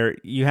ones where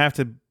you have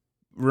to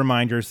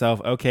remind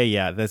yourself, okay,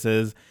 yeah, this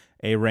is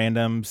a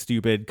random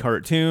stupid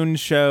cartoon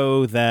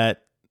show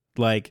that,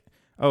 like,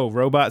 oh,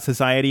 robot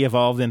society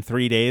evolved in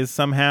 3 days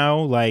somehow.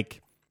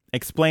 Like,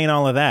 explain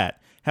all of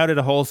that. How did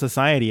a whole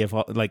society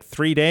evolve? Like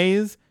 3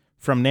 days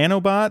from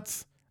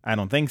nanobots? I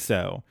don't think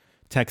so.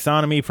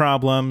 Taxonomy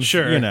problems,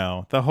 sure.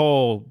 The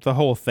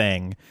whole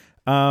thing.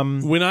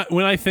 When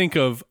I think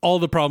of all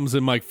the problems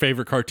in my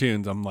favorite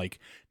cartoons, I'm like,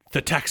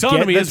 the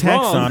taxonomy Get is the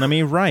wrong.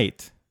 taxonomy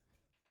right.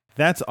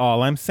 That's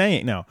all I'm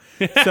saying. No.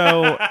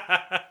 So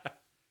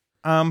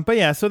but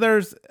yeah, so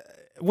there's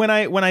when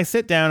I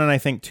sit down and I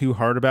think too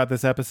hard about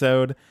this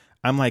episode,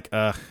 I'm like,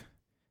 ugh,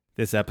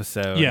 this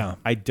episode. Yeah.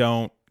 I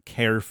don't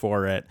care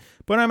for it.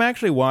 But I'm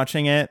actually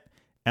watching it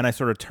and I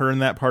sort of turn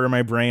that part of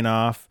my brain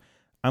off.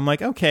 I'm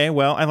like, okay,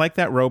 well, I like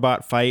that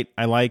robot fight.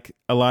 I like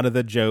a lot of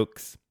the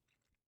jokes.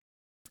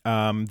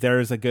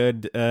 There's a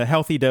good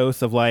healthy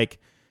dose of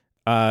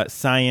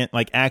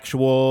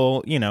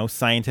actual,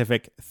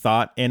 scientific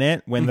thought in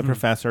it when the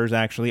professor's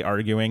actually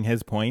arguing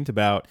his point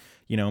about,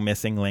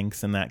 missing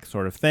links and that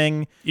sort of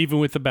thing. Even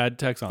with the bad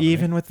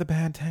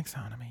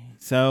taxonomy.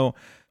 So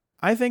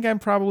I think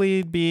I'd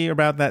probably be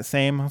about that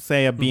same. I'll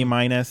say a B-.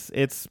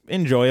 It's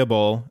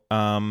enjoyable.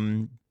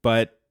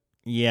 But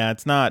yeah,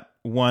 it's not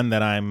one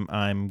that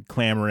I'm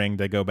clamoring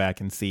to go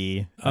back and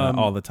see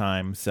all the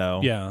time.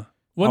 So yeah.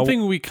 One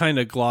thing we kind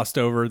of glossed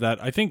over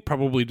that I think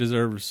probably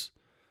deserves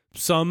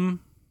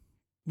some,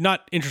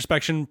 not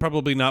introspection,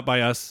 probably not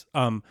by us,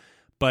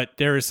 but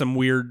there is some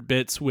weird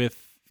bits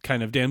with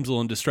kind of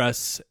damsel in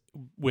distress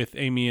with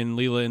Amy and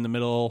Leela in the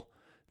middle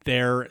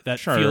there that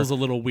feels a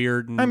little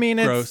weird and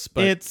gross.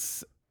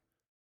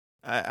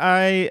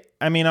 I'll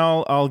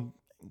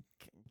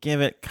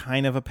give it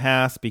kind of a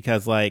pass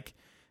because it's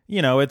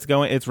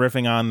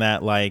riffing on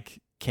that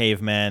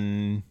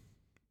cavemen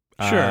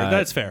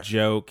that's fair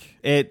joke.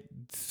 It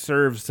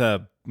serves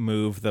to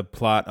move the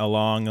plot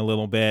along a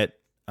little bit.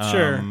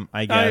 Sure.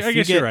 I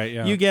guess you're right.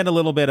 Yeah. You get a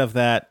little bit of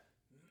that.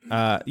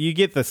 You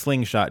get the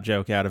slingshot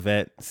joke out of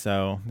it,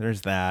 so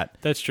there's that.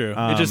 That's true.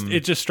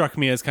 It just struck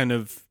me as kind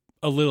of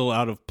a little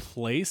out of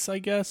place, I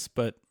guess,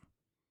 but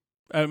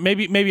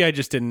maybe I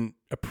just didn't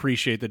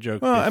appreciate the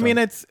joke. Well,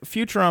 it's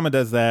Futurama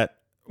does that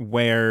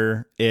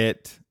where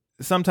it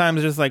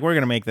sometimes just like, we're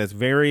going to make this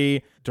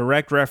very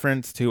direct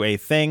reference to a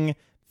thing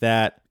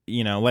that,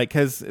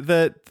 because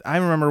I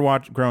remember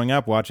growing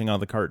up watching all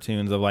the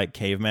cartoons of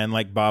cavemen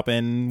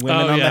bopping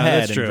women on the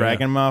head and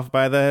dragging them off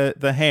by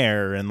the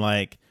hair, and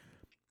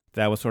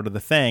that was sort of the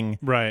thing.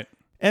 Right.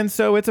 And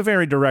so it's a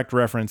very direct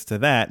reference to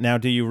that. Now,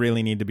 do you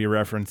really need to be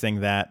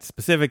referencing that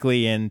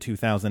specifically in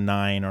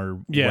 2009 or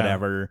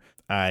whatever?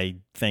 I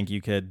think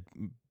you could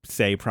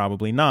say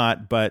probably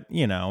not, but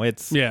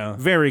it's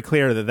very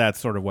clear that that's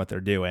sort of what they're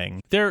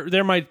doing.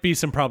 There might be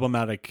some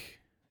problematic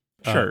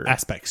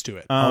aspects to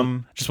it.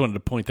 Just wanted to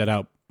point that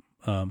out.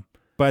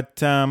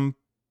 But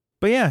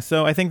yeah,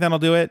 so I think that'll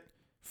do it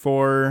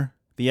for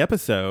the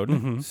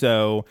episode.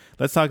 So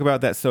let's talk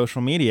about that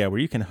social media where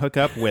you can hook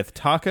up with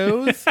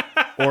tacos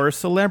or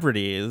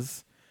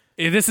celebrities.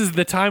 This is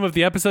the time of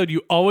the episode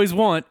you always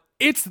want.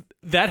 It's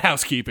that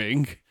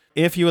housekeeping.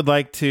 If you would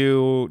like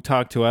to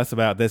talk to us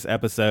about this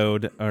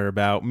episode or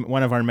about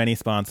one of our many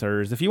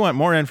sponsors, if you want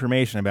more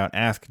information about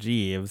Ask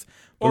Jeeves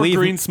or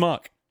Green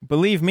Smock,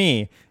 believe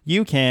me,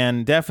 you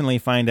can definitely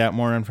find out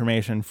more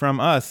information from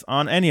us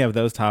on any of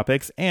those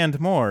topics and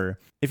more.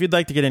 If you'd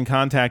like to get in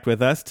contact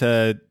with us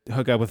to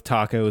hook up with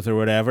tacos or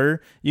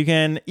whatever, you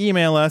can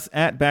email us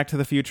at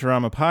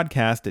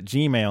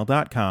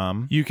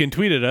backtothefuturamapodcast@gmail.com. You can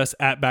tweet at us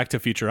at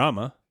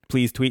backtofuturama.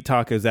 Please tweet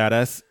tacos at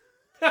us.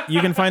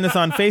 You can find us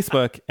on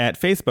Facebook at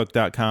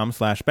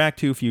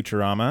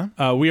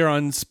facebook.com/backttofuturama. We are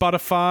on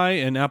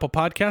Spotify and Apple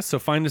Podcasts, so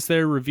find us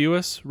there, review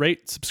us,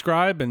 rate,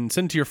 subscribe, and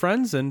send to your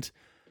friends, and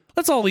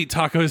let's all eat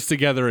tacos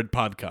together at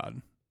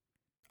PodCon.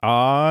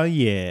 Aw,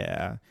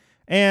 yeah.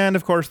 And,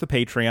 of course, the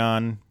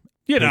Patreon.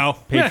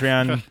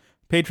 Patreon,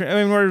 Patreon.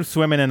 I mean, we're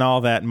swimming in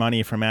all that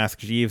money from Ask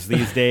Jeeves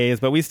these days,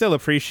 but we still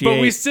appreciate.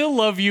 But we still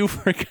love you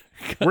for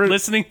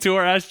listening to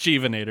our Ask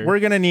Jeevenator. We're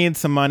gonna need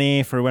some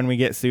money for when we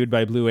get sued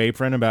by Blue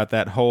Apron about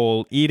that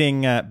whole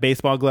eating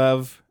baseball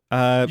glove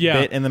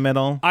bit in the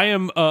middle. I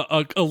am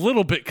a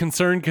little bit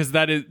concerned because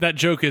that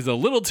joke is a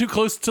little too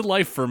close to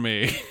life for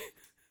me.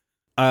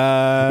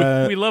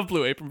 We love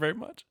Blue Apron very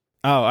much.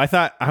 Oh,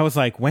 I was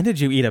like, when did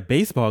you eat a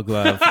baseball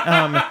glove?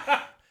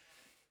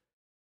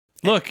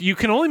 Look, you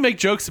can only make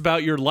jokes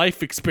about your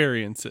life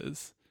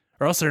experiences,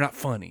 or else they're not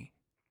funny.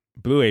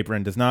 Blue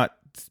Apron does not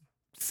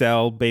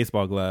sell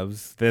baseball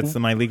gloves. That's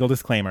my legal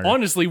disclaimer.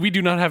 Honestly, we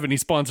do not have any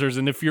sponsors,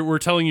 and if we're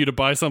telling you to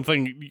buy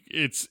something,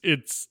 it's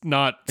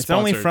not sponsored. It's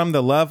only from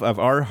the love of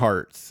our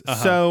hearts.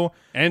 So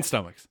and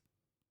stomachs.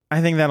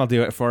 I think that'll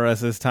do it for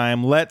us this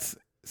time. Let's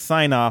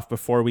sign off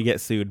before we get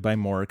sued by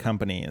more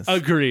companies.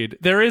 Agreed.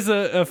 There is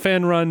a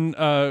fan-run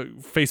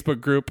Facebook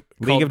group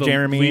League of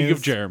Jeremys. League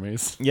of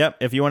Jeremys. Yep.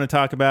 If you want to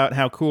talk about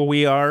how cool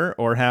we are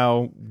or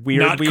how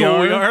weird Not we cool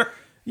are,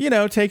 we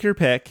are. Take your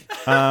pick.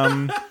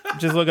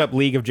 Just look up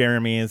League of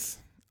Jeremys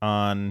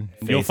on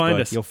Facebook. You'll find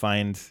us. You'll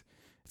find.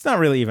 It's not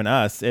really even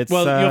us. It's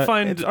you'll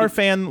find it's our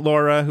fan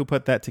Laura who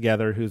put that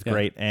together, who's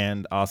great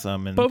and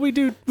awesome. And but we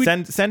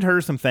send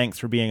her some thanks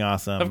for being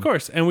awesome. Of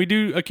course, and we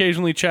do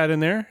occasionally chat in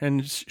there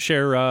and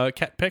share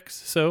cat pics.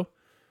 So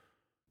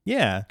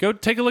yeah, go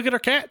take a look at our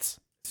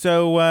cats.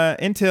 So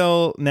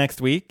until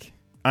next week,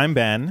 I'm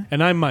Ben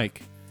and I'm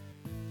Mike.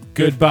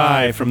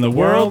 Goodbye from the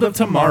world of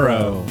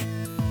tomorrow.